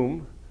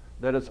assume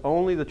that it's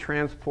only the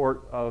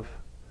transport of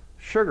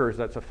sugars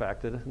that's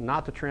affected,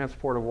 not the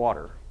transport of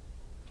water.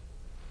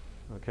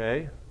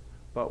 Okay?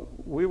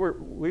 But we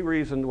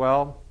reasoned,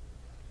 well,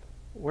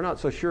 we're not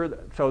so sure.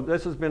 So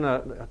this has been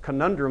a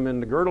conundrum in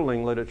the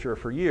girdling literature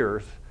for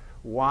years.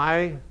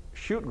 Why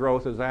shoot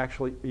growth is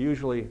actually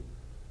usually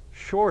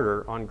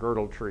shorter on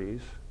girdled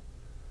trees,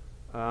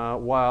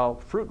 while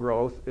fruit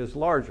growth is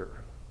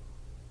larger,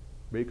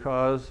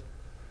 because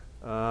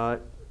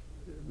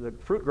the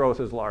fruit growth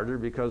is larger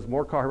because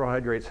more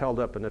carbohydrates held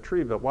up in the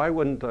tree. But why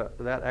wouldn't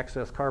that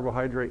excess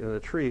carbohydrate in the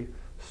tree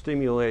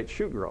stimulate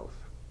shoot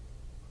growth?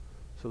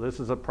 So this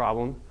is a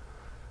problem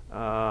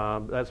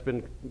that's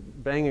been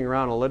banging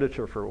around in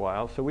literature for a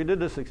while. So we did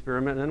this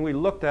experiment, and then we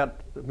looked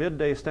at the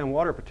midday stem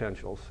water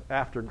potentials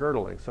after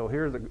girdling. So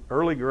here's the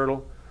early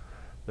girdle.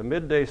 The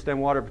midday stem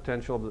water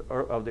potential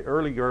of the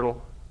early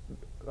girdle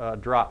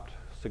dropped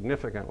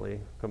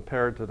significantly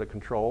compared to the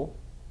control.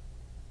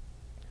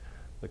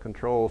 The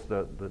control's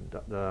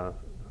the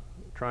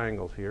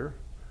triangles here.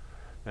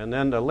 And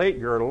then the late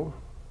girdle,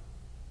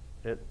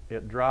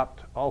 it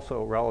dropped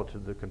also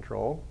relative to the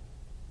control.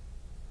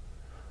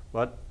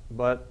 But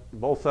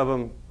both of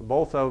them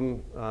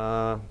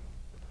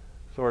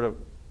sort of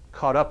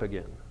caught up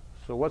again.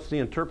 So what's the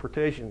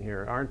interpretation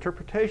here? Our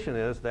interpretation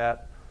is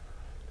that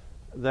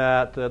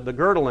the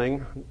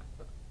girdling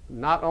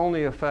not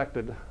only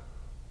affected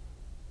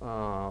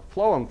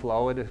phloem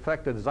flow, it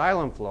affected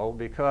xylem flow,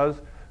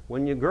 because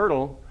when you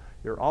girdle,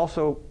 you're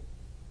also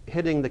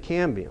hitting the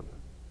cambium.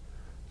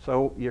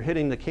 So you're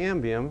hitting the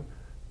cambium.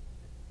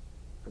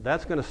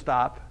 That's going to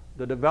stop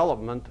the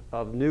development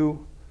of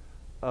new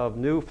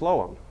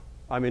phloem.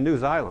 I mean new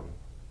xylem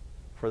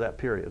for that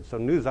period. So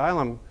new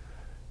xylem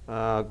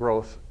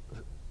growth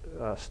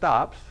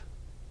stops,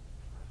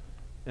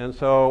 and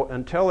so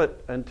until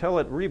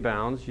it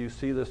rebounds, you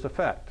see this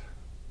effect.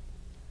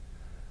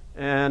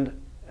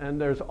 And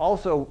there's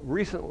also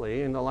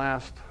recently, in the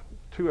last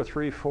 2 or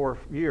 3, 4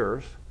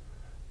 years,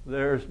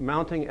 there's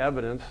mounting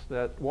evidence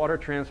that water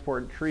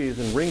transport trees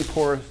and ring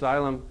porous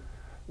xylem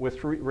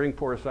ring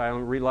porous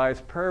xylem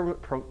relies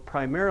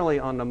primarily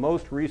on the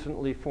most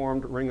recently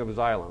formed ring of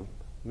xylem,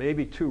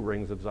 maybe 2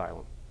 rings of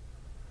xylem.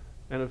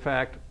 And in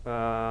fact,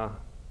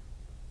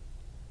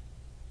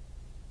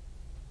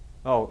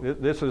 Oh,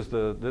 this is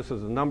the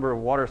number of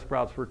water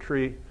sprouts per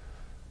tree.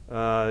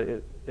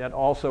 It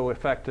also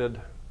affected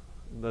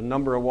the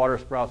number of water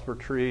sprouts per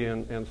tree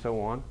and so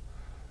on.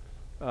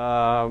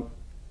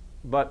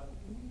 But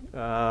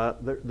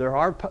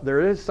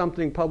there is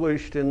something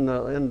published in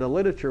the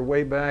literature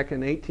way back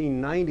in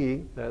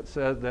 1890 that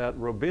said that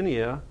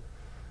robinia,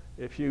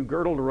 if you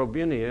girdled a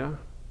robinia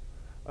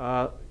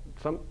at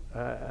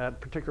a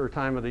particular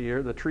time of the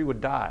year, the tree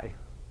would die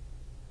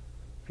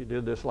if you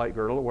did this light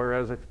girdle,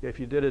 whereas if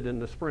you did it in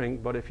the spring,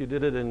 but if you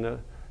did it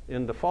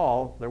in the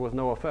fall, there was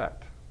no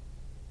effect.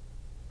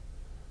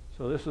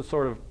 So this is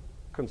sort of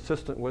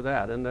consistent with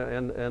that,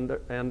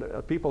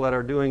 and people that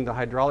are doing the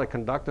hydraulic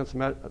conductance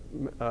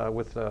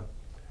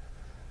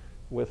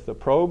with the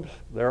probes,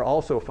 they're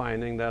also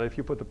finding that if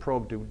you put the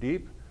probe too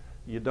deep,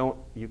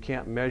 you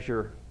can't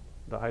measure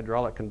the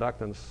hydraulic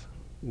conductance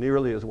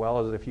nearly as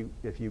well as if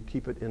you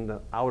keep it in the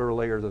outer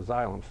layers of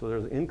xylem. So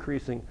there's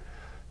increasing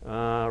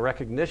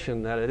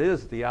recognition that it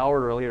is the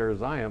outer layer of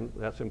xylem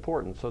that's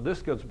important. So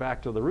this goes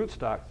back to the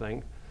rootstock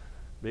thing,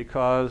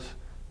 because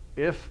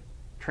if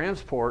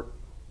transport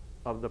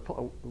of the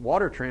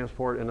water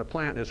transport in the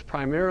plant is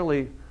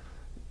primarily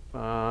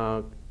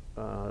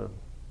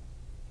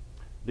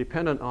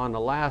dependent on the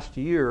last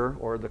year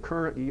or the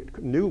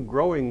current new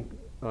growing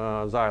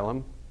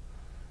xylem,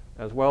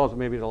 as well as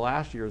maybe the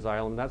last year's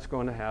xylem, that's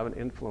going to have an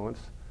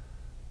influence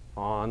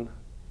on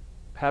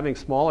having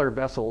smaller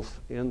vessels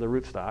in the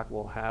rootstock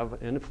will have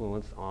an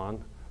influence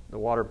on the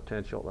water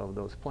potential of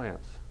those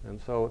plants.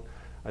 And so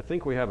I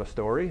think we have a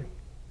story.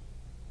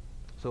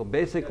 So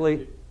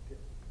basically,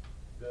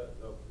 the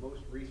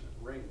most recent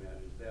ring, then,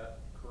 is that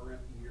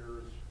current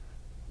year's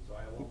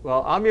xylem?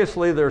 Well,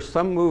 obviously there's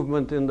some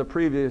movement in the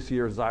previous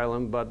year's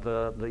xylem, but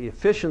the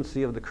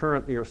efficiency of the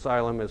current year's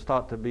xylem is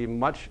thought to be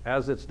much,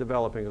 as it's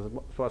developing, is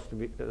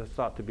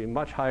thought to be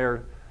much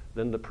higher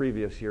than the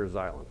previous year's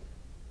xylem.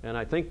 And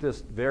I think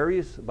this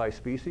varies by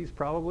species,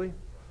 probably.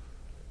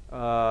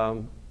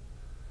 But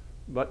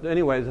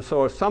anyway,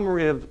 so a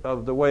summary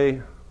of the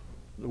way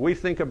we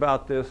think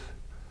about this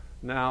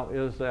now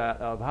is that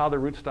of how the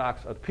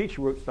rootstocks, peach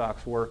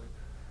rootstocks work,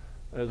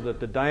 is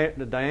that the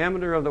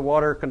diameter of the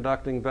water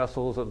conducting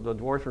vessels of the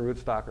dwarfing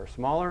rootstock are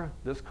smaller.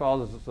 This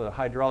causes the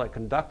hydraulic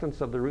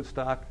conductance of the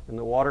rootstock in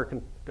the water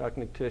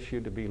conducting tissue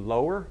to be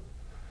lower.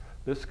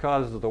 This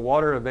causes the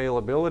water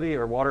availability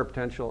or water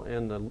potential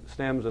in the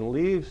stems and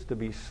leaves to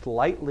be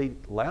slightly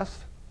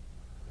less.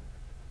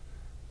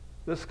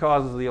 This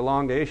causes the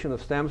elongation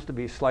of stems to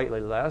be slightly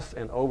less,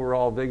 and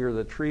overall vigor of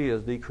the tree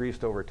is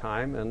decreased over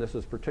time, and this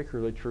is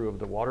particularly true of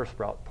the water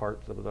sprout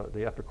parts of the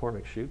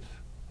epicormic shoots.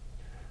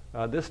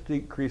 This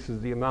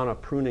decreases the amount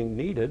of pruning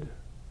needed.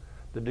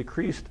 The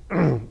decreased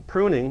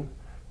pruning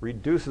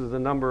reduces the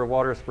number of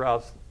water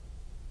sprouts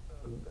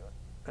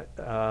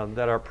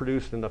that are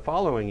produced in the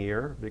following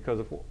year, because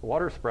if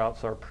water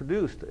sprouts are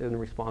produced in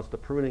response to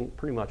pruning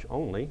pretty much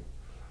only.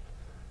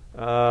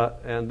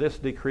 And this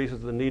decreases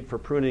the need for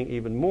pruning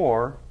even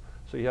more,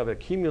 so you have a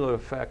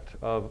cumulative effect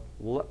of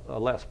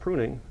less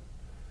pruning.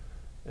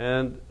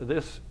 And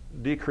this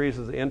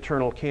decreases the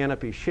internal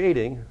canopy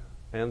shading,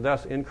 and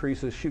thus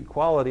increases shoot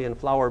quality and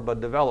flower bud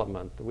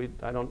development.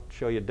 I don't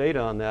show you data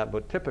on that,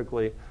 but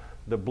typically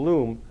the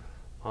bloom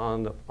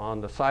on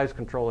the size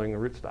controlling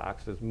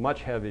rootstocks is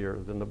much heavier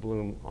than the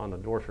bloom on the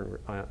dwarfing,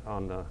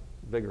 on the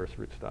vigorous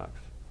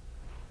rootstocks.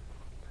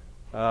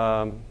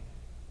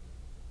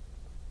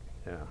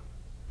 Yeah.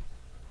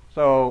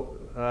 So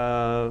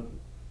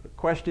the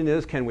question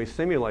is, can we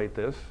simulate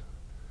this?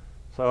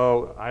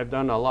 So I've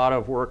done a lot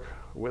of work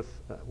with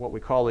what we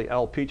call the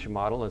L Peach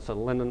model. It's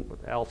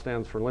L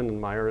stands for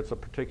Lindenmayer. It's a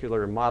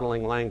particular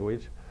modeling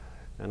language,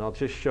 and I'll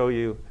just show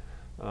you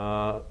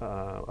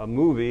a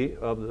movie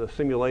of the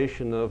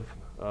simulation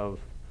of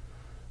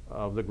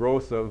the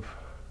growth of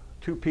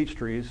two peach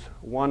trees,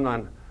 one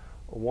on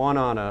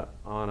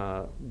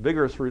a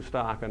vigorous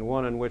rootstock and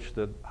one in which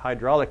the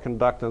hydraulic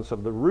conductance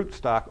of the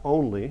rootstock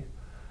only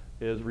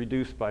is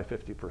reduced by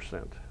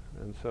 50%.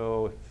 And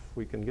so if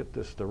we can get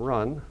this to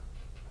run.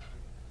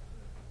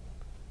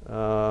 Escape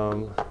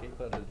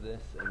out of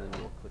this, and then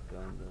we'll click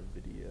on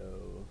the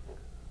video.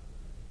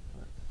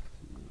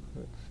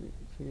 Let's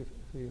see if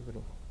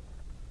it'll.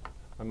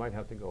 I might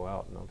have to go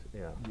out and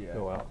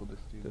go out. We'll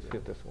just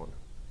get this one.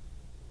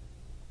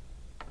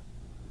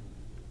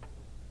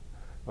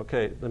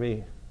 Okay, let me.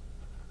 Is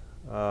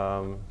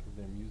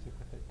there music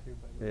with it too?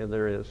 By the way? Yeah,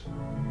 there is.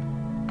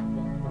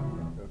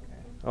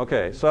 Okay.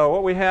 Okay, so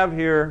what we have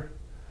here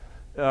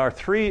are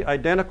three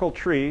identical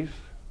trees.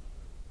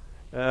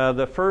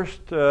 The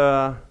first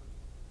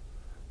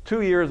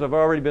 2 years have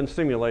already been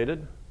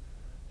simulated.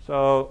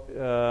 So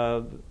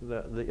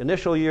the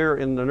initial year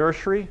in the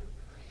nursery,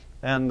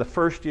 and the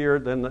first year,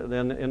 then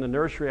in the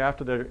nursery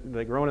after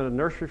they've grown in the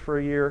nursery for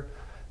a year,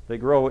 they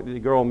grow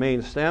a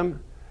main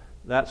stem.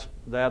 That's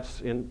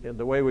in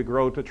the way we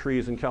grow the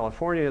trees in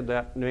California.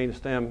 That main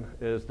stem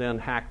is then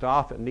hacked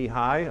off at knee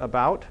high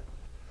about,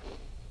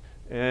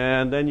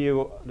 and then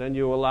you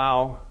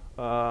allow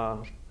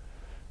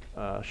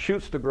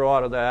shoots to grow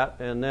out of that,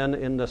 and then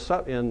in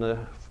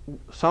the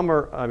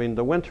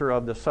the winter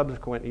of the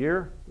subsequent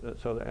year,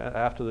 so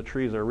after the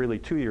trees are really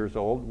 2 years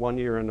old, 1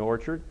 year in the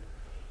orchard.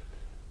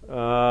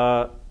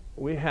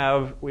 We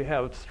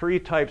have 3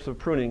 types of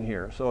pruning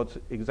here. So it's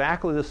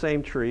exactly the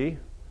same tree,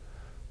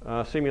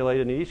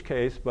 simulated in each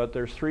case, but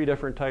there's 3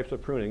 different types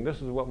of pruning. This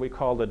is what we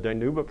call the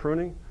Danuba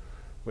pruning,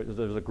 which is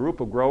there's a group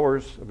of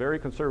growers, very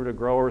conservative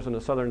growers in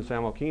the southern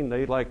San Joaquin.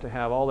 They like to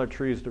have all their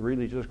trees to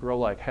really just grow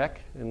like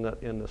heck in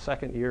the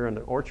second year in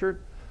the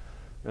orchard.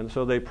 And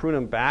so they prune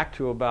them back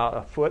to about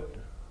 1 foot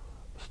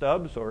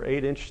stubs or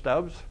 8-inch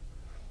stubs,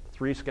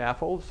 3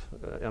 scaffolds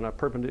on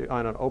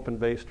an open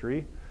base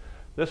tree.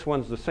 This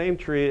one's the same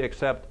tree,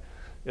 except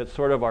it's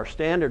sort of our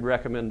standard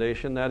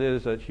recommendation. That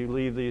is that you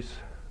leave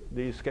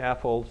these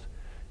scaffolds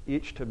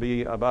each to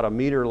be about 1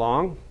 meter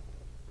long.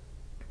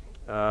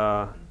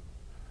 And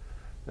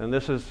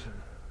this is,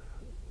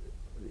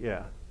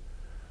 yeah,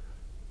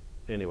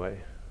 anyway.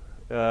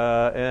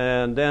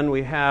 And then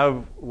we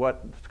have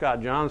what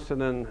Scott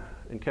Johnston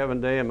and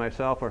Kevin Day and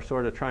myself are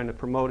sort of trying to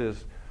promote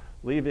is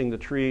leaving the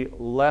tree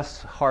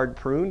less hard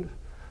pruned,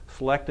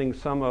 selecting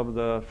some of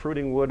the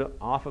fruiting wood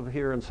off of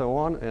here and so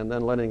on, and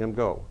then letting them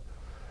go.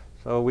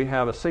 So we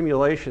have a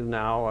simulation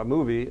now, a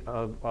movie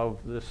of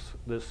this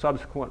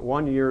subsequent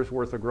 1 year's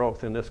worth of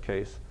growth in this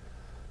case,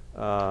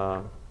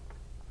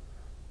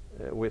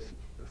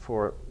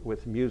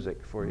 with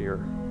music for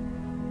your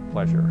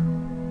pleasure.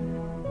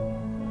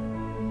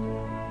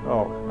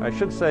 Oh, I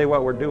should say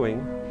what we're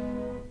doing.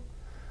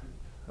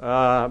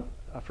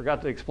 I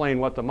forgot to explain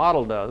what the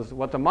model does.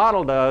 What the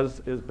model does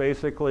is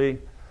basically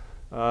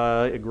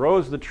it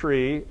grows the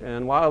tree,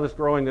 and while it's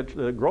growing,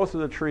 the growth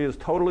of the tree is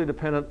totally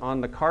dependent on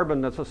the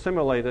carbon that's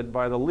assimilated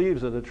by the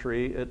leaves of the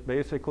tree. It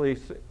basically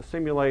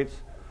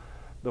simulates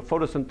the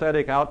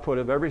photosynthetic output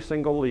of every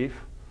single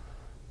leaf,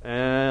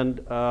 and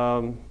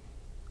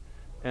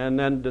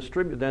then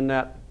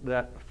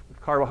that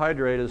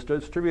carbohydrate is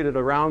distributed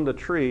around the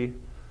tree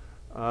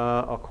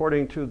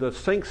according to the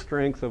sink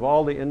strength of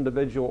all the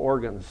individual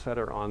organs that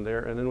are on there.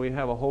 And then we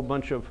have a whole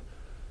bunch of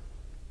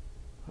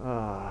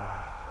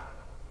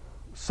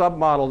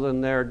submodels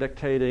in there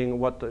dictating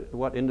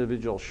what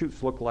individual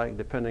shoots look like,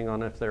 depending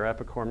on if they're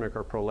epicormic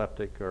or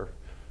proleptic or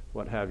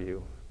what have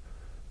you.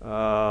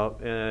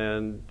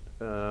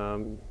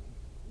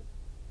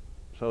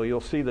 So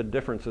you'll see the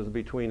differences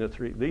between the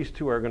 3. These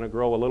 2 are going to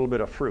grow a little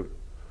bit of fruit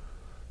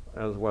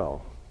as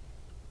well.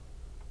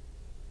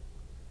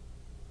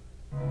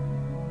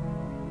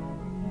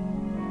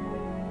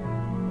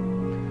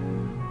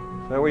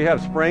 So we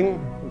have spring,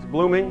 it's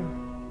blooming.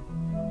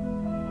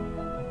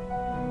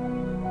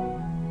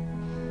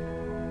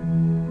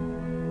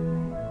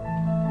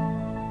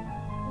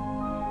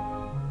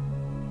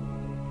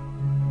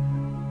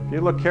 If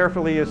you look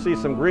carefully, you see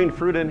some green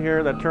fruit in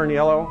here that turn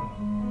yellow.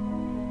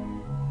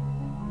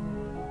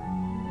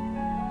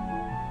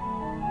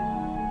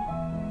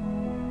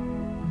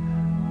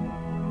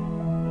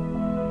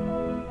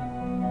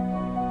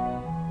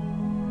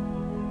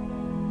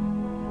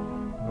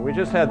 We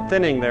just had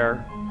thinning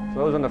there. So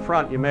those in the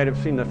front, you may have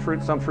seen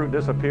some fruit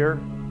disappear.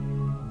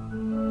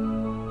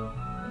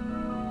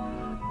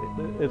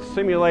 It's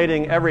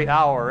simulating every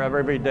hour of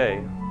every day.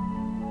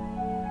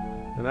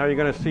 And now you're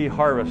going to see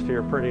harvest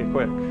here pretty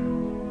quick.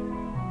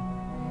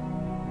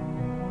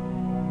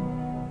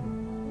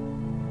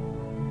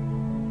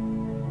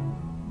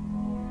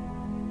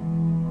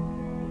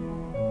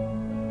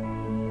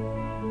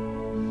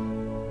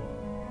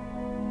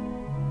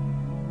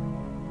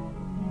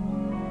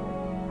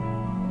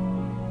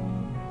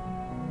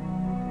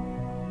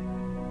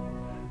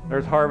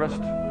 There's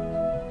harvest.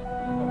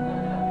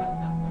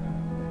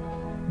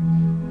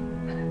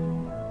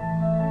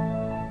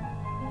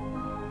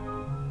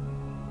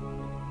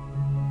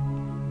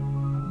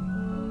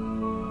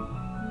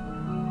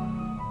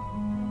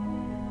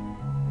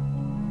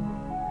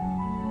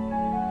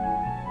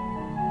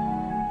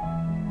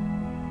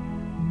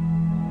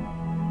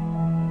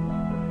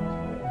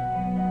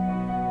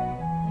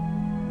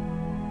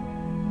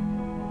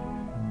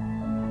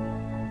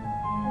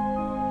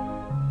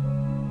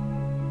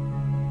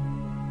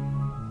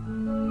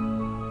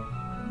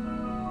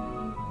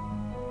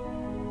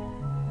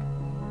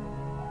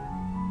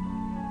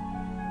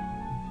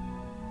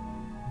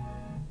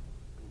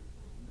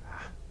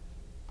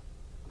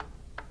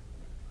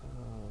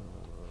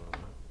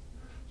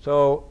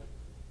 So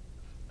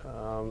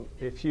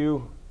if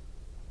you,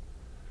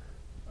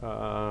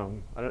 I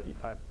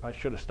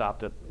should have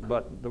stopped it,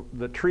 but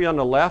the tree on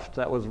the left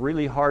that was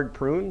really hard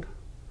pruned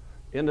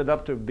ended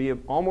up to be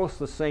almost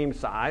the same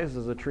size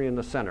as the tree in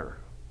the center.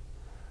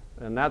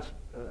 And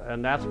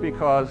that's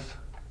because,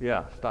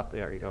 yeah, stop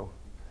there, you go.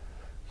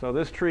 So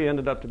this tree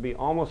ended up to be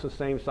almost the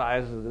same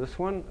size as this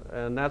one,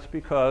 and that's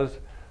because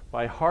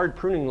by hard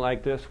pruning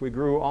like this, we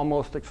grew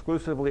almost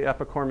exclusively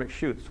epicormic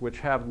shoots, which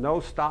have no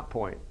stop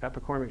point.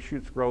 Epicormic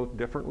shoots grow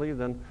differently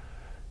than,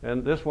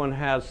 and this one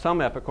has some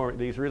epicormic.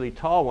 These really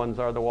tall ones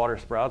are the water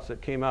sprouts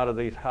that came out of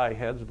these high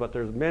heads, but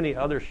there's many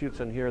other shoots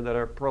in here that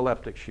are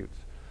proleptic shoots.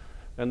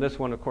 And this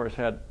one, of course,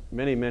 had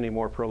many, many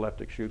more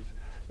proleptic shoots.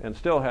 and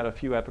still had a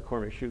few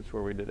epicormic shoots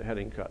where we did a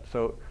heading cut.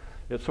 So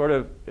it sort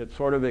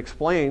of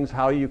explains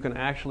how you can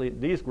actually,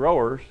 these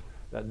growers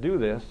that do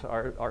this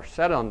are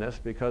set on this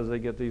because they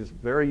get these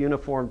very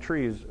uniform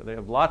trees. They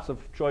have lots of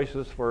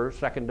choices for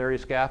secondary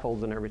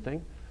scaffolds and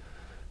everything.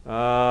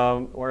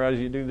 Whereas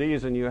you do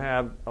these and you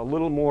have a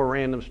little more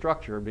random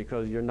structure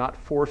because you're not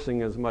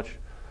forcing as much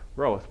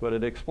growth. But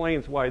it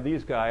explains why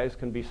these guys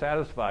can be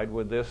satisfied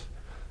with this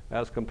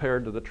as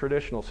compared to the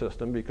traditional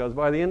system, because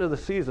by the end of the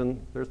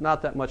season there's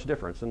not that much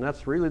difference, and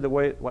that's really the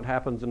way what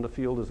happens in the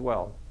field as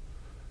well.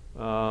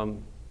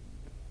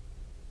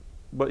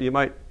 But you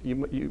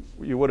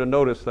would have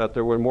noticed that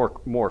there were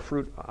more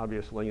fruit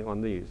obviously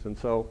on these, and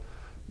so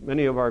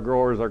many of our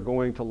growers are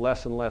going to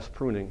less and less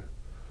pruning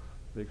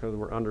because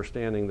we're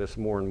understanding this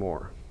more and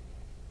more.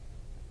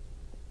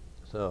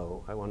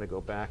 So I want to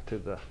go back to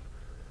the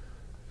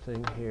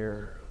thing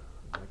here.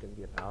 I can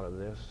get out of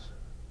this.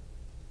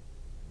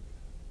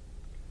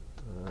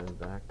 And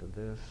back to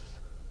this,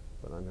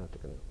 but I'm going to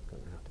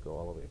have to go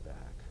all the way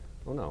back.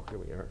 Oh no, here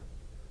we are.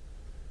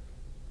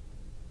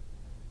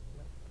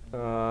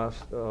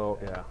 So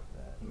yeah,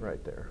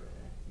 right there.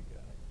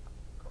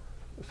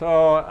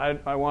 So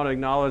I want to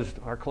acknowledge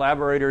our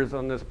collaborators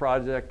on this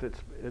project.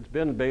 It's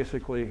been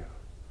basically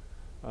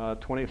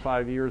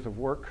 25 years of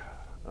work,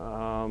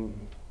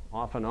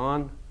 off and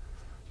on.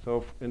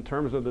 So in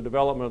terms of the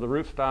development of the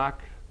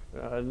rootstock,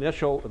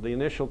 the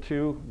initial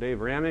two, Dave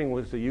Ramming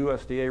was the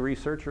USDA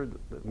researcher.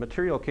 The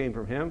material came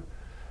from him.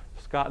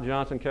 Scott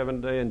Johnson,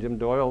 Kevin Day, and Jim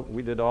Doyle,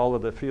 we did all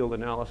of the field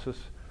analysis.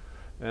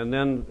 And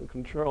then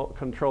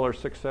controller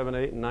 6, 7,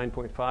 8, and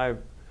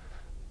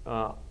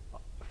 9.5,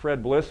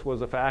 Fred Bliss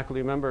was a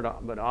faculty member,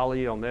 but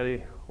Ali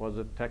Almedi was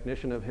a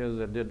technician of his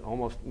that did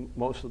almost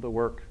most of the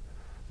work.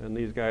 And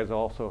these guys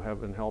also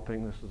have been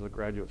helping. This is a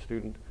graduate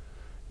student.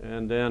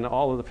 And then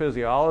all of the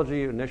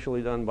physiology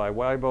initially done by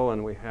Weibo,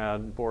 and we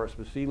had Boris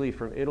Basili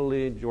from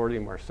Italy,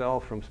 Jordi Marcel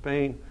from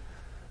Spain,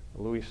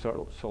 Luis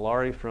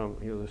Solari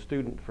he was a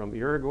student from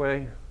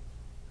Uruguay,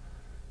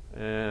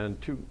 and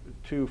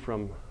two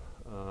from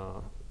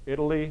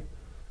Italy,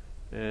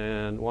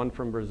 and one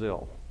from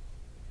Brazil.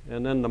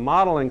 And then the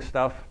modeling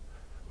stuff,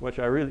 which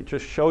I really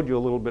just showed you a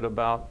little bit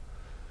about,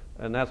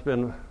 and that's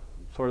been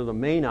sort of the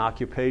main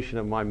occupation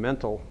of my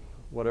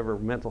whatever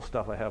mental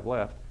stuff I have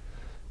left.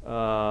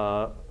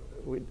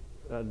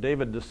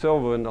 David De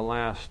Silva in the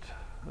last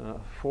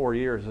 4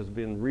 years has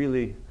been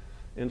really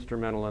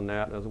instrumental in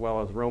that, as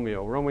well as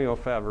Romeo. Romeo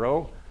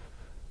Favreau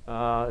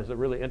is a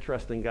really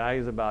interesting guy.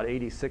 He's about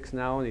 86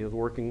 now, and he was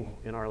working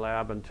in our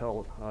lab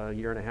until a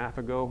year and a half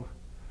ago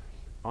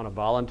on a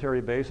voluntary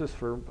basis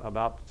for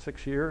about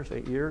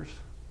 8 years.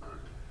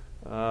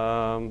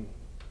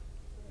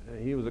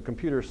 He was a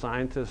computer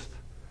scientist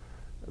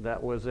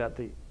that was at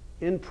the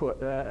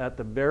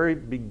very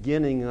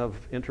beginning of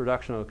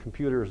introduction of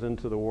computers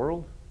into the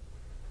world,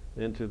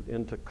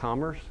 into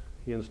commerce.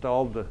 He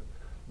installed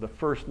the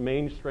first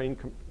mainframe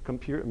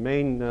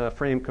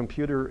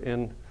computer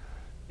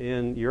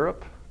in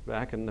Europe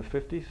back in the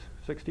 50s,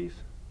 60s.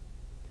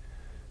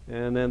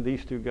 And then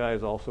these two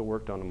guys also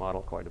worked on the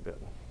model quite a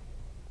bit.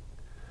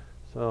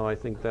 So I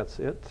think that's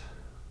it.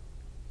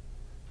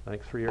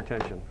 Thanks for your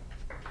attention.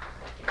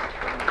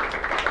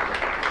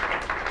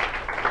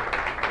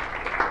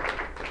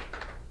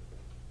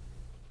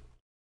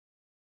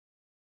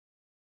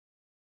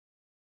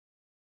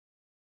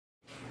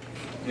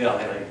 Yeah,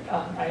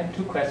 I have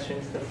two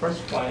questions. The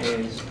first one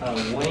is,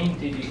 when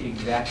did you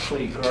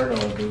exactly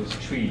girdle those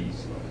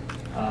trees?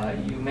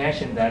 You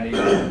mentioned that it's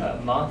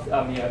a month,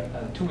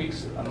 2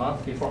 weeks, a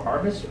month before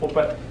harvest,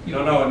 but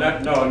No. In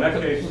that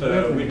case,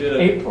 we did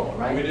it. April,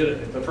 right? We did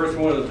it. The first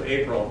one was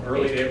April,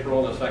 early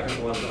April. The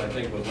second one, I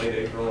think, was late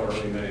April or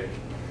early May.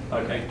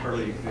 I think I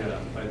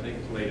think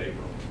it's late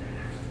April.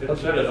 It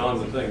said it on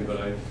the thing, but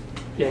I.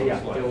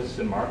 Yeah, it was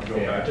marked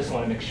there. I just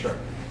want to make sure.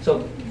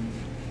 So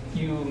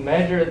you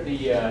measured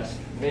the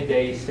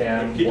midday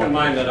stem. Keep in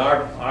mind that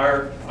our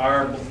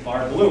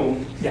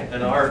bloom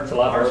and our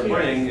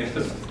spring is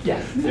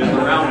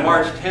around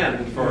March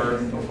 10 for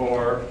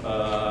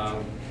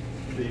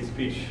these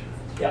peach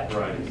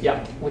varieties.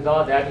 Yeah, with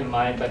all that in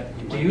mind,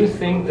 but do you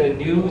think the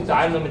new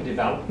xylem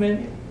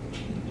development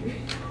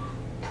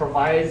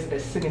provides a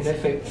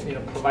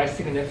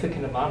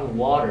significant amount of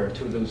water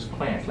to those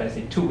plants, let's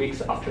say 2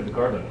 weeks after the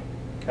girdling?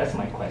 That's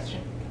my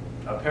question.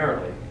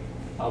 Apparently.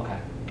 Okay.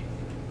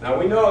 Now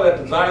we know that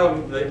the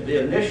xylem, the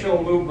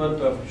initial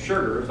movement of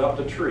sugars up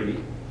the tree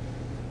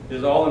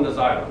is all in the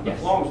xylem. Yes.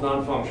 The phloem's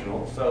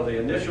non-functional, so the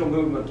initial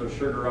movement of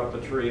sugar up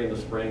the tree in the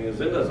spring is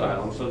in the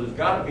xylem, so there's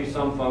got to be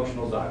some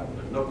functional xylem.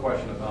 There's no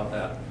question about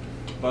that.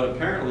 But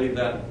apparently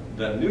that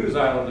new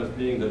xylem that's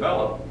being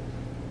developed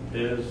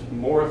is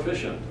more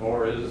efficient,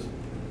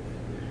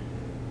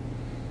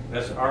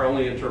 that's our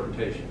only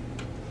interpretation.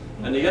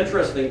 And the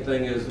interesting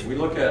thing is we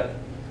look at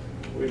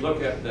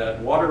that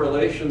water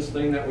relations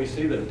thing that we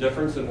see, the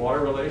difference in water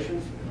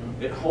relations.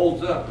 It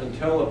holds up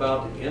until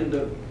about the end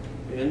of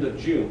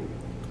June.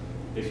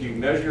 If you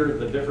measure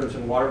the difference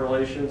in water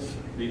relations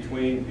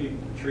between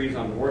trees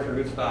on dwarfing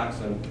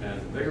rootstocks and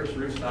vigorous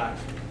rootstocks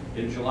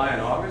in July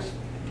and August,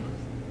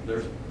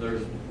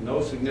 there's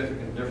no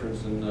significant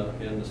difference in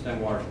the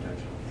stem water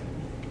potential,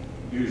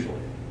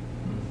 usually.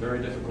 Very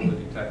difficult to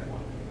detect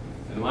one.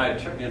 And my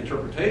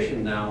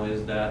interpretation now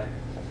is that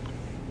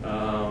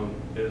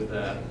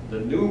the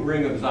new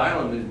ring of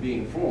xylem is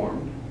being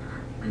formed,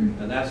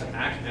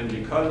 and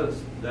because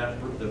it's that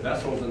the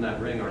vessels in that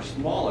ring are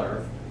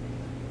smaller,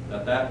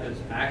 that is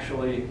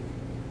actually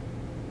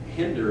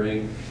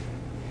hindering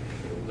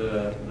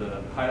the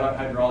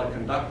hydraulic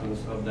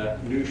conductance of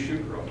that new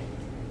shoot growth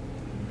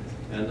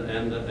and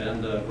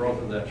the growth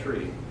of that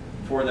tree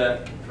for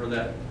that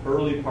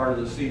early part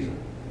of the season.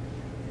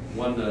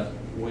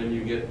 When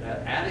you get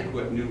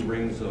adequate new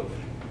rings of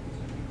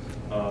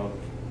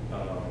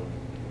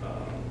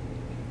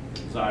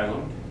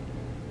xylem,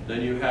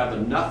 then you have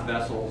enough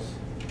vessels,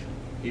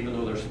 even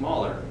though they're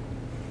smaller,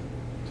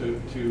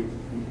 to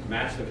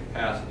match the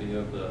capacity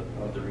of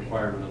the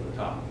requirement of the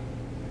top.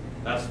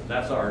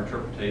 That's our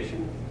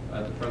interpretation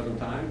at the present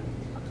time.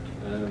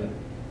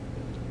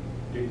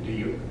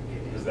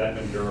 Has that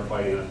been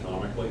verified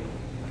anatomically?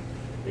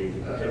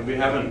 We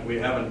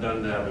haven't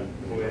done that.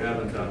 We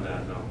haven't done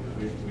that. No,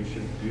 we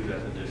should do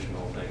that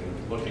additional thing,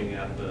 looking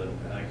at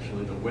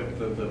actually the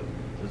width of the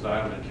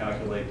xylem and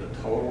calculate the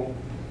total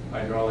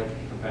hydraulic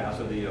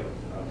capacity of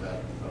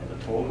the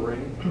total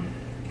ring.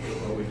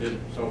 What we did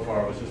so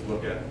far was just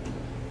look at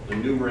the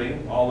new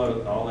ring. All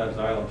that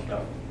xylem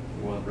stuff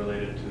was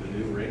related to the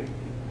new ring,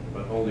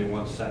 but only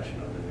one section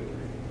of the new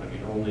ring. I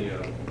mean, only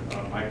a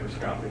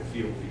microscopic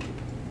field view.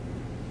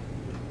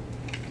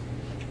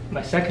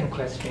 My second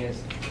question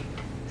is,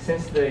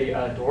 since the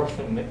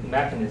dwarfing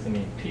mechanism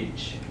in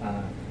peach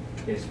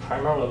is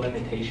primarily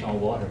limitation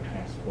on water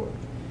transport,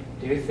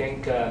 do you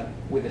think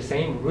with the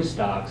same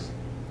rootstocks,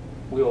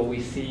 will we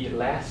see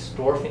less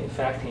dwarfing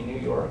effect in New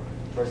York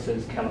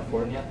versus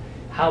California?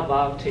 How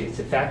about its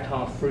effect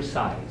on fruit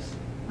size?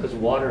 Because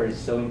water is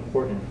so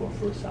important for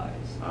fruit size.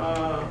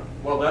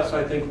 Well, that's,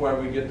 I think, why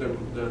we get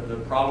the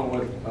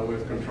problem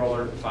with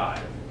controller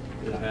 5.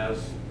 It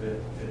has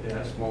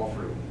small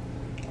fruit.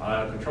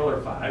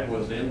 Controller 5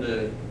 was in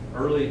the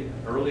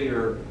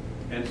earlier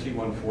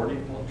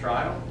NC140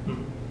 trial,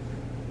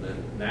 the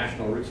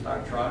national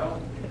rootstock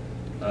trial.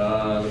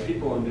 The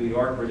people in New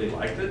York really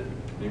liked it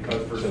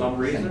because for some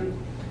reason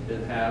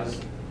it has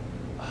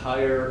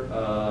higher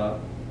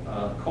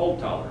cold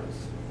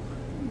tolerance.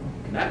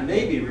 And that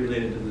may be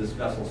related to this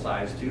vessel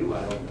size too,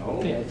 I don't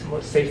know. Yeah, it's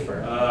more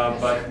safer.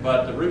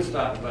 But the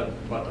rootstock,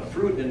 but the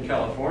fruit in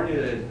California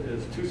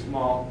is too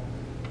small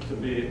to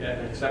be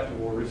an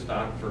acceptable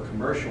rootstock for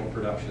commercial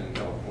production in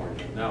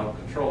California. Now,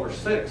 controller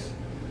 6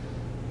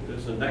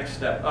 is the next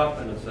step up,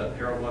 and it's at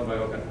Harold Blood by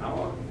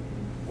Okinawa.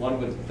 One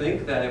would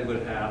think that it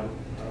would have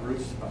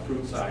a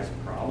fruit size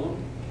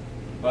problem,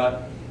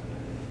 but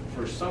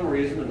for some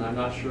reason, and I'm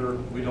not sure,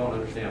 we don't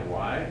understand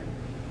why,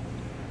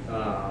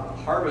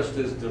 harvest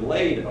is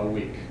delayed a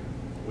week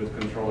with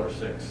controller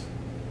 6.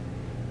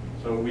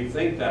 So we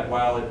think that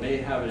while it may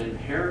have an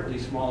inherently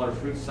smaller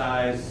fruit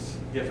size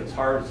if it's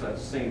harvested at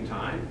the same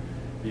time,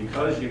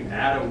 because you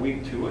add a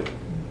week to it,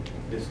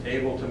 it's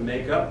able to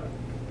make up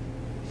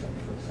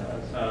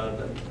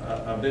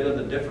a bit of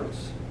the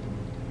difference.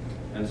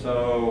 And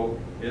so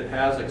it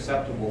has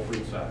acceptable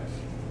fruit size.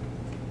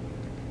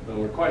 So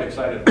we're quite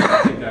excited.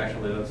 I think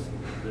actually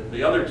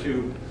the other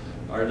two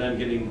are then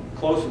getting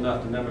close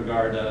enough to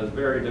Nemegard that it's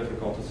very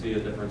difficult to see a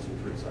difference in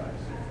fruit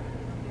size.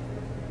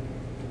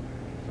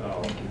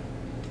 So,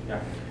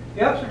 yeah.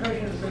 The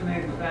observation has been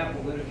made with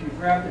apple that if you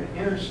graft an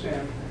inner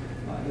stem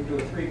into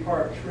a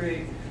 3-part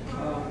tree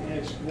and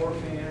it's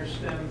dwarfing inner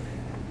stem,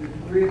 the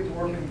degree of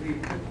dwarfing would be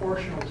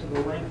proportional to the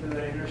length of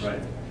that inner stem.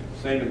 Right.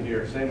 Same in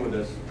here. Same with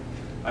this.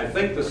 I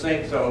think the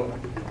same. So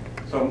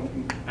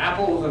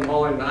apples and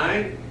mullein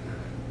 9.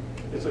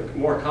 It's a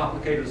more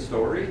complicated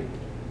story.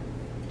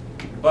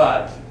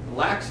 But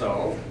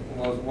Laxo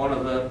was one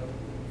of the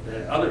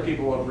other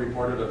people have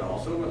reported it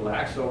also. But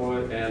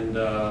Laxo and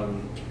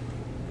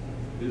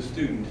his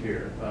student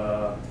here,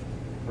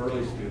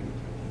 early student.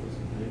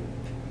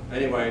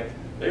 Anyway,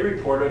 they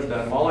reported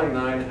that mullein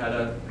 9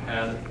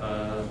 had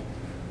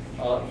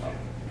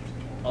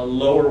a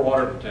lower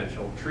water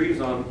potential.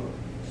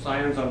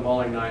 Scions on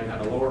mullein 9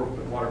 had a lower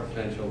water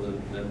potential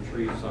than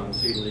trees on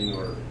seedling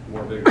or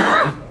more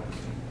vigorous.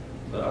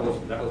 So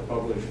that was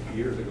published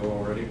years ago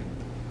already,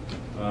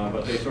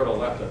 but they sort of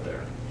left it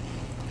there.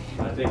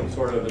 I think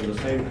sort of in the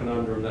same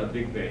conundrum that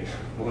Big Bang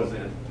was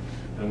in.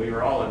 And we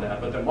were all in that.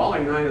 But the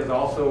mullein 9 is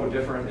also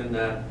different in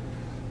that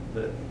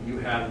you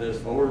have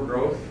this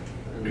overgrowth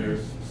and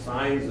there's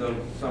signs of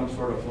some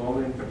sort of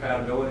flowing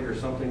compatibility or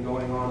something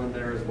going on in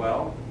there as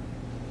well.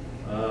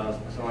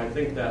 So I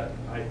think that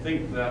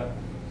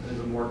is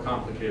a more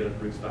complicated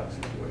rootstock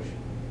situation.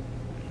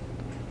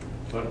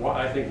 But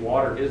I think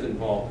water is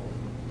involved,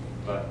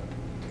 but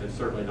it's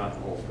certainly not the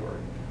whole story.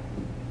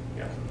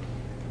 Yeah.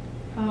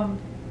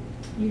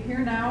 You hear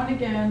now and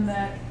again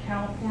that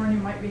California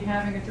might be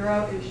having a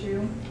drought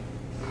issue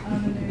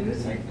on the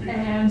news.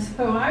 And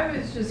so I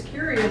was just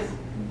curious,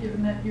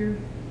 given that you're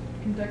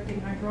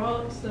conducting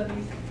hydraulic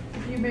studies,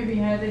 if you maybe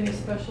had any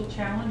special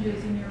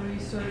challenges in your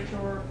research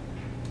or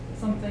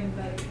something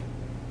that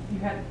you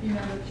had,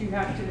 that you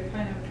have to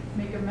kind of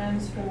make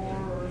amends for,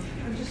 or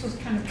I just was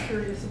kind of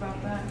curious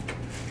about that.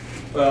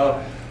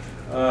 Well,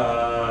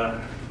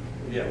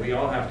 yeah, we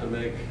all have to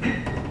make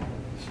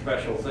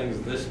special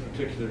things this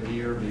particular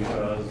year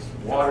because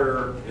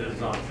water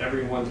is on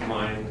everyone's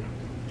mind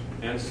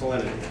and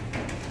salinity.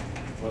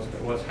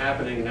 What's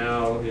happening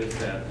now is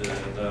that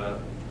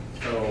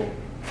so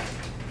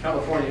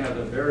California has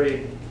a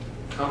very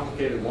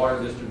complicated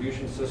water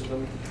distribution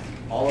system.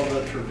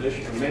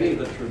 Many of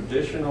the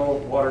traditional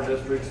water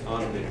districts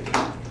on the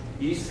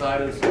east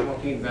side of the San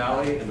Joaquin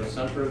Valley and the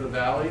center of the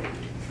valley,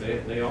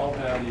 they all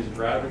have these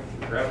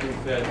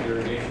gravity-fed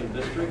irrigation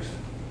districts.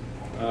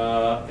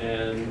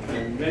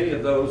 And many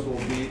of those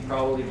will be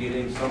probably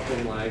getting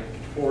something like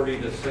 40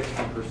 to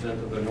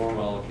 60% of their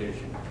normal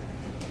allocation.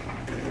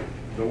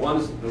 The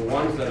ones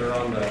that are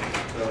on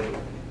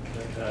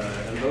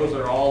and those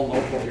are all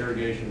local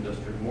irrigation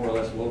districts, more or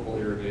less local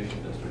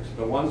irrigation districts.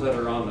 The ones that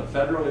are on the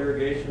federal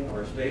irrigation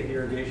or state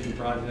irrigation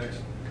projects,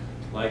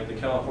 like the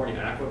California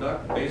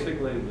Aqueduct,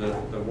 basically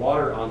the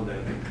water on the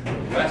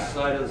west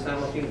side of the San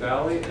Joaquin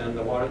Valley and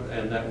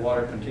that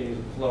water continues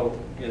to flow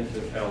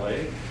into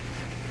LA.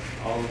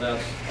 All of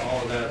that's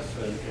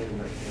in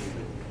the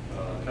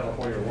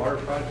California Water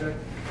Project.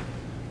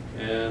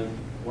 And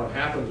what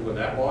happens with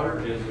that water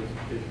is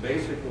it's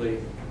basically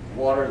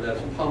water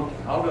that's pumped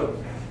out of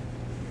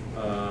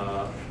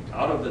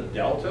the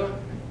delta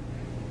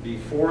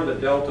before the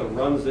delta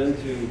runs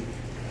into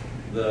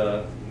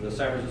the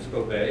San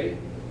Francisco Bay.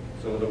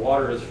 So the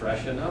water is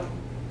fresh enough.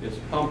 It's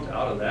pumped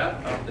out of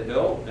that up the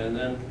hill and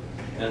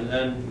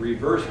then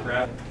reverse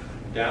gravity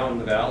down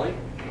the valley,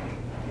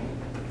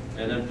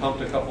 and then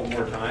pumped a couple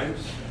more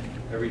times.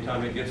 Every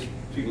time it gets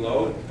too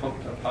low, it's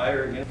pumped up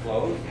higher again,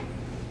 flows.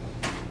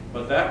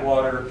 But that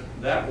water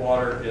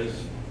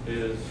is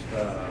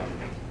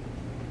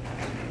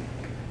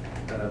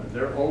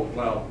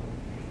well,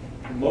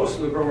 most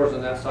of the growers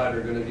on that side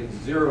are going to get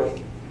 0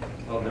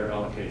 of their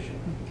allocation.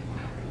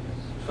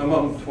 Some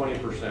of them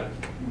 20%.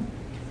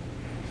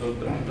 So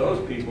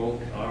those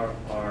people are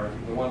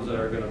the ones that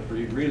are going to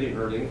be really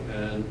hurting,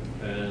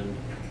 and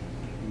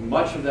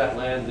much of that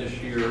land this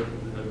year,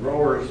 the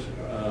growers,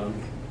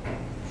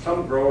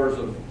 some growers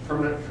of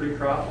permanent tree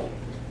crop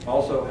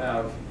also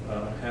have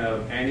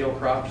annual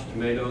crops,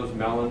 tomatoes,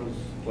 melons,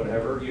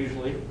 whatever,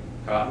 usually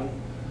cotton.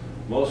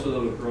 Most of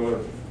those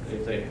growers,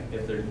 if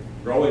they're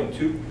growing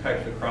 2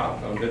 types of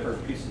crops on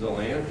different pieces of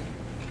land,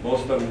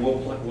 most of them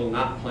will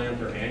not plant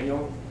their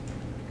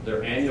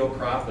annual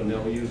crop, and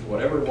they'll use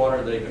whatever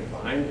water they can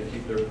find to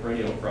keep their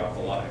perennial crop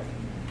alive.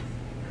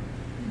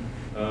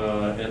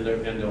 And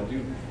they'll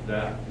do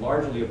that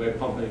largely by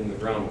pumping the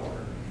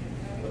groundwater.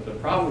 But the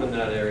problem in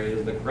that area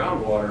is the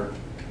groundwater,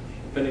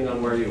 depending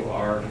on where you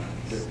are,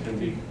 it can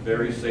be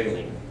very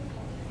saline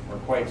or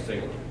quite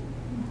saline.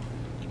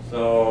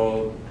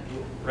 So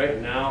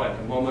right now, at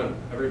the moment,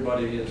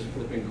 everybody is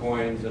flipping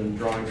coins and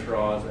drawing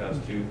straws as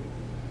to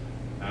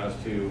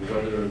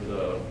whether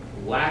the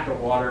lack of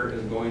water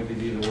is going to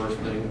be the worst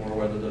thing, or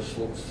whether the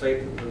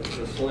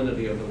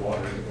salinity of the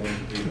water is going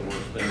to be the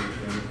worst thing.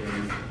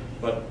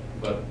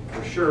 But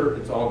for sure,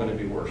 it's all going to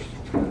be worse.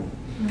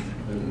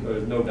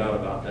 There's no doubt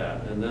about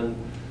that. And then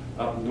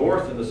up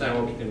north in the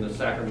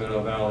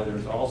Sacramento Valley,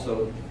 there's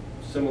also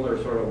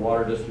similar sort of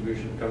water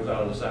distribution that comes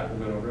out of the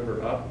Sacramento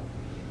River up.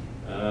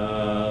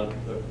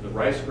 The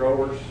rice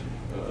growers,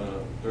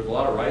 there's a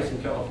lot of rice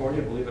in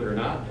California, believe it or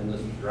not. In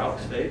this drought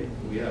state,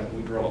 we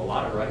grow a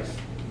lot of rice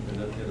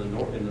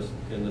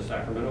in the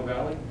Sacramento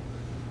Valley.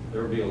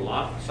 There will be a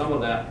lot. Some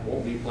of that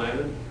won't be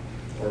planted,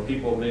 or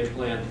people may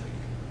plant,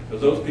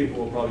 because those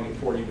people will probably get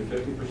 40 to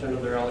 50%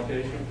 of their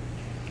allocation.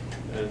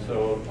 And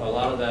so a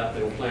lot of that,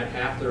 they'll plant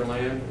half their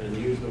land and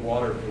use the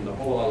water from the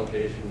whole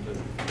allocation to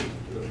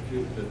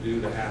do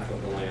the half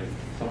of the land,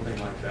 something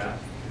like that.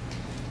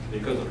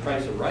 Because the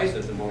price of rice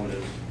at the moment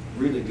is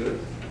really good.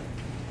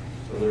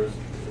 So there's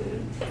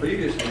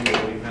previously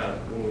when we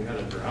had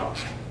a drought,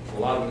 a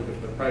lot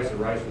of the price of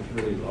rice was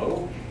really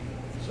low.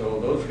 So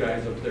those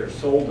guys up there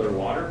sold their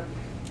water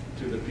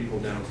to the people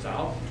down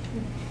south.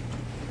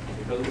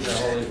 Because we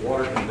have all these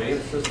water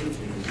conveyance systems,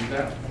 you can do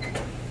that.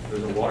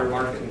 There's a water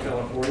market in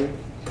California.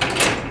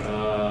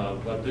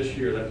 But this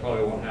year that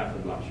probably won't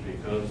happen much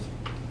because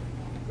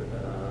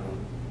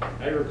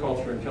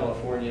agriculture in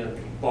California,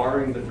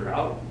 barring the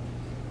drought,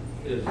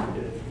 is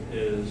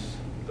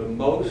the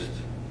most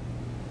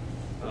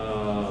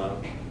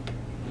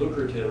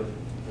lucrative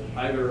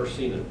I've ever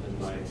seen it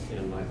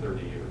in my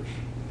 30 years.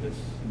 It's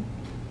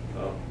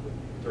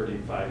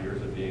 35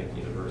 years of being at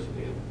the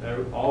university.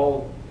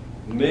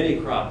 Many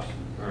crops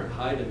are in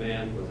high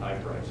demand with high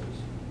prices.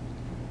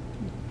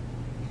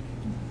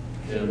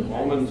 And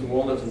almonds,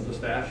 walnuts, and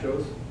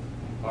pistachios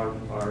are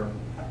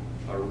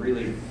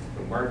really,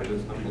 the market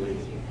is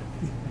unbelievable.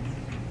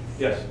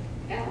 Yes?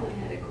 Alan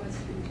had a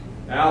question.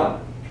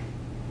 Alan?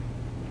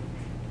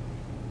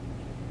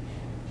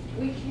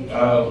 We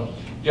can't.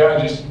 Yeah,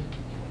 just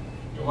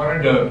I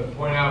wanted to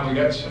point out we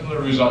got similar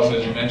results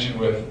as you mentioned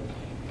with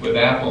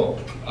apple.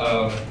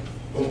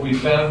 What we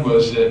found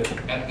was that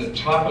at the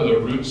top of the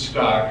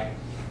rootstock,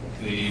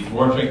 the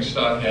dwarfing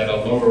stock had a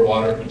lower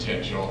water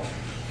potential,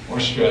 more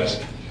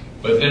stress.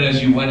 But then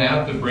as you went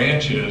out the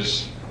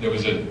branches, there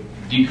was a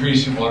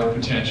decrease in water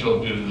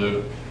potential due to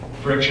the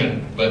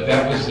friction, but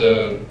that was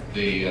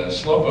the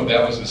slope of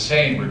that was the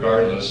same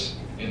regardless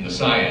in the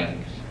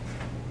scion.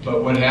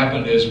 But what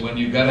happened is when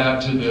you got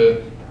out to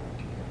the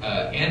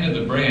end of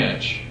the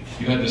branch,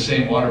 you had the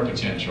same water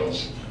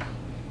potentials.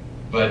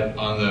 But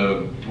on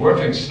the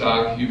dwarfing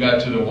stock, you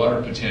got to the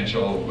water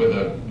potential with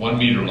a 1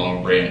 meter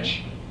long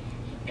branch.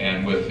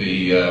 And with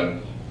the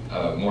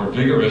more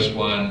vigorous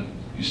one,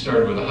 you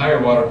started with a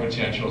higher water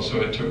potential, so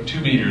it took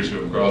 2 meters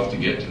of growth to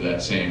get to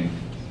that same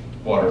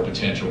water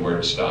potential where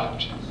it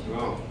stopped.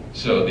 Wow.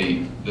 So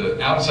the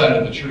outside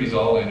of the trees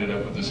all ended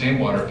up with the same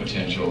water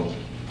potential,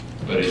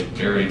 but it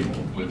varied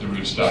with the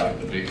rootstock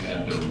at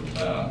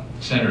the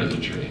center of the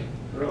tree.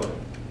 Really?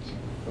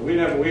 We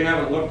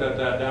haven't looked at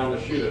that down the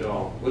chute at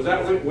all. Was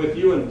that with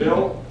you and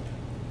Bill?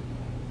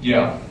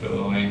 Yeah,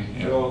 Bill and Lee.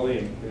 Yeah. Bill and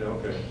Lee, yeah,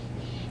 okay.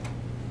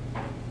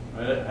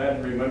 I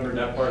hadn't remembered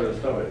that part of the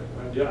study.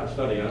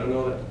 I don't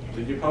know that.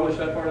 Did you publish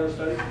that part of the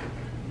study?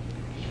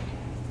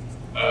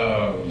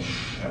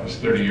 That was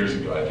 30 years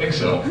ago. I think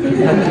so.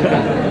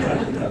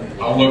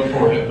 I'll look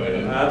for it if I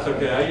didn't. That's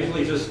okay. I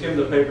usually just skim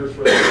the papers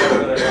for the stuff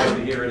that I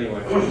wanted to hear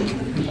anyway.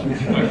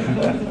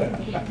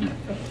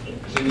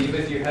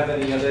 Geneva, do you have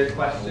any other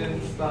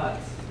questions,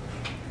 thoughts?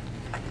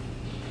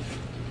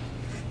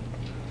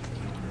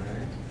 All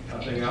right.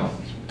 Nothing else?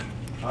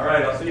 All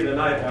right, I'll see you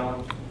tonight,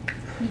 Alan.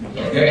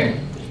 Okay.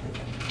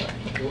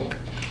 Cool.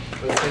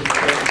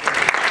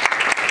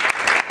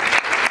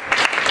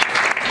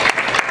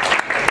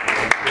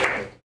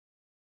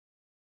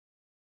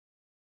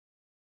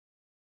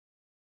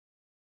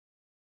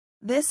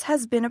 This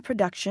has been a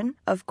production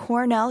of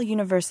Cornell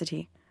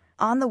University,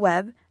 on the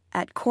web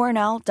at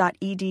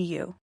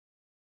cornell.edu.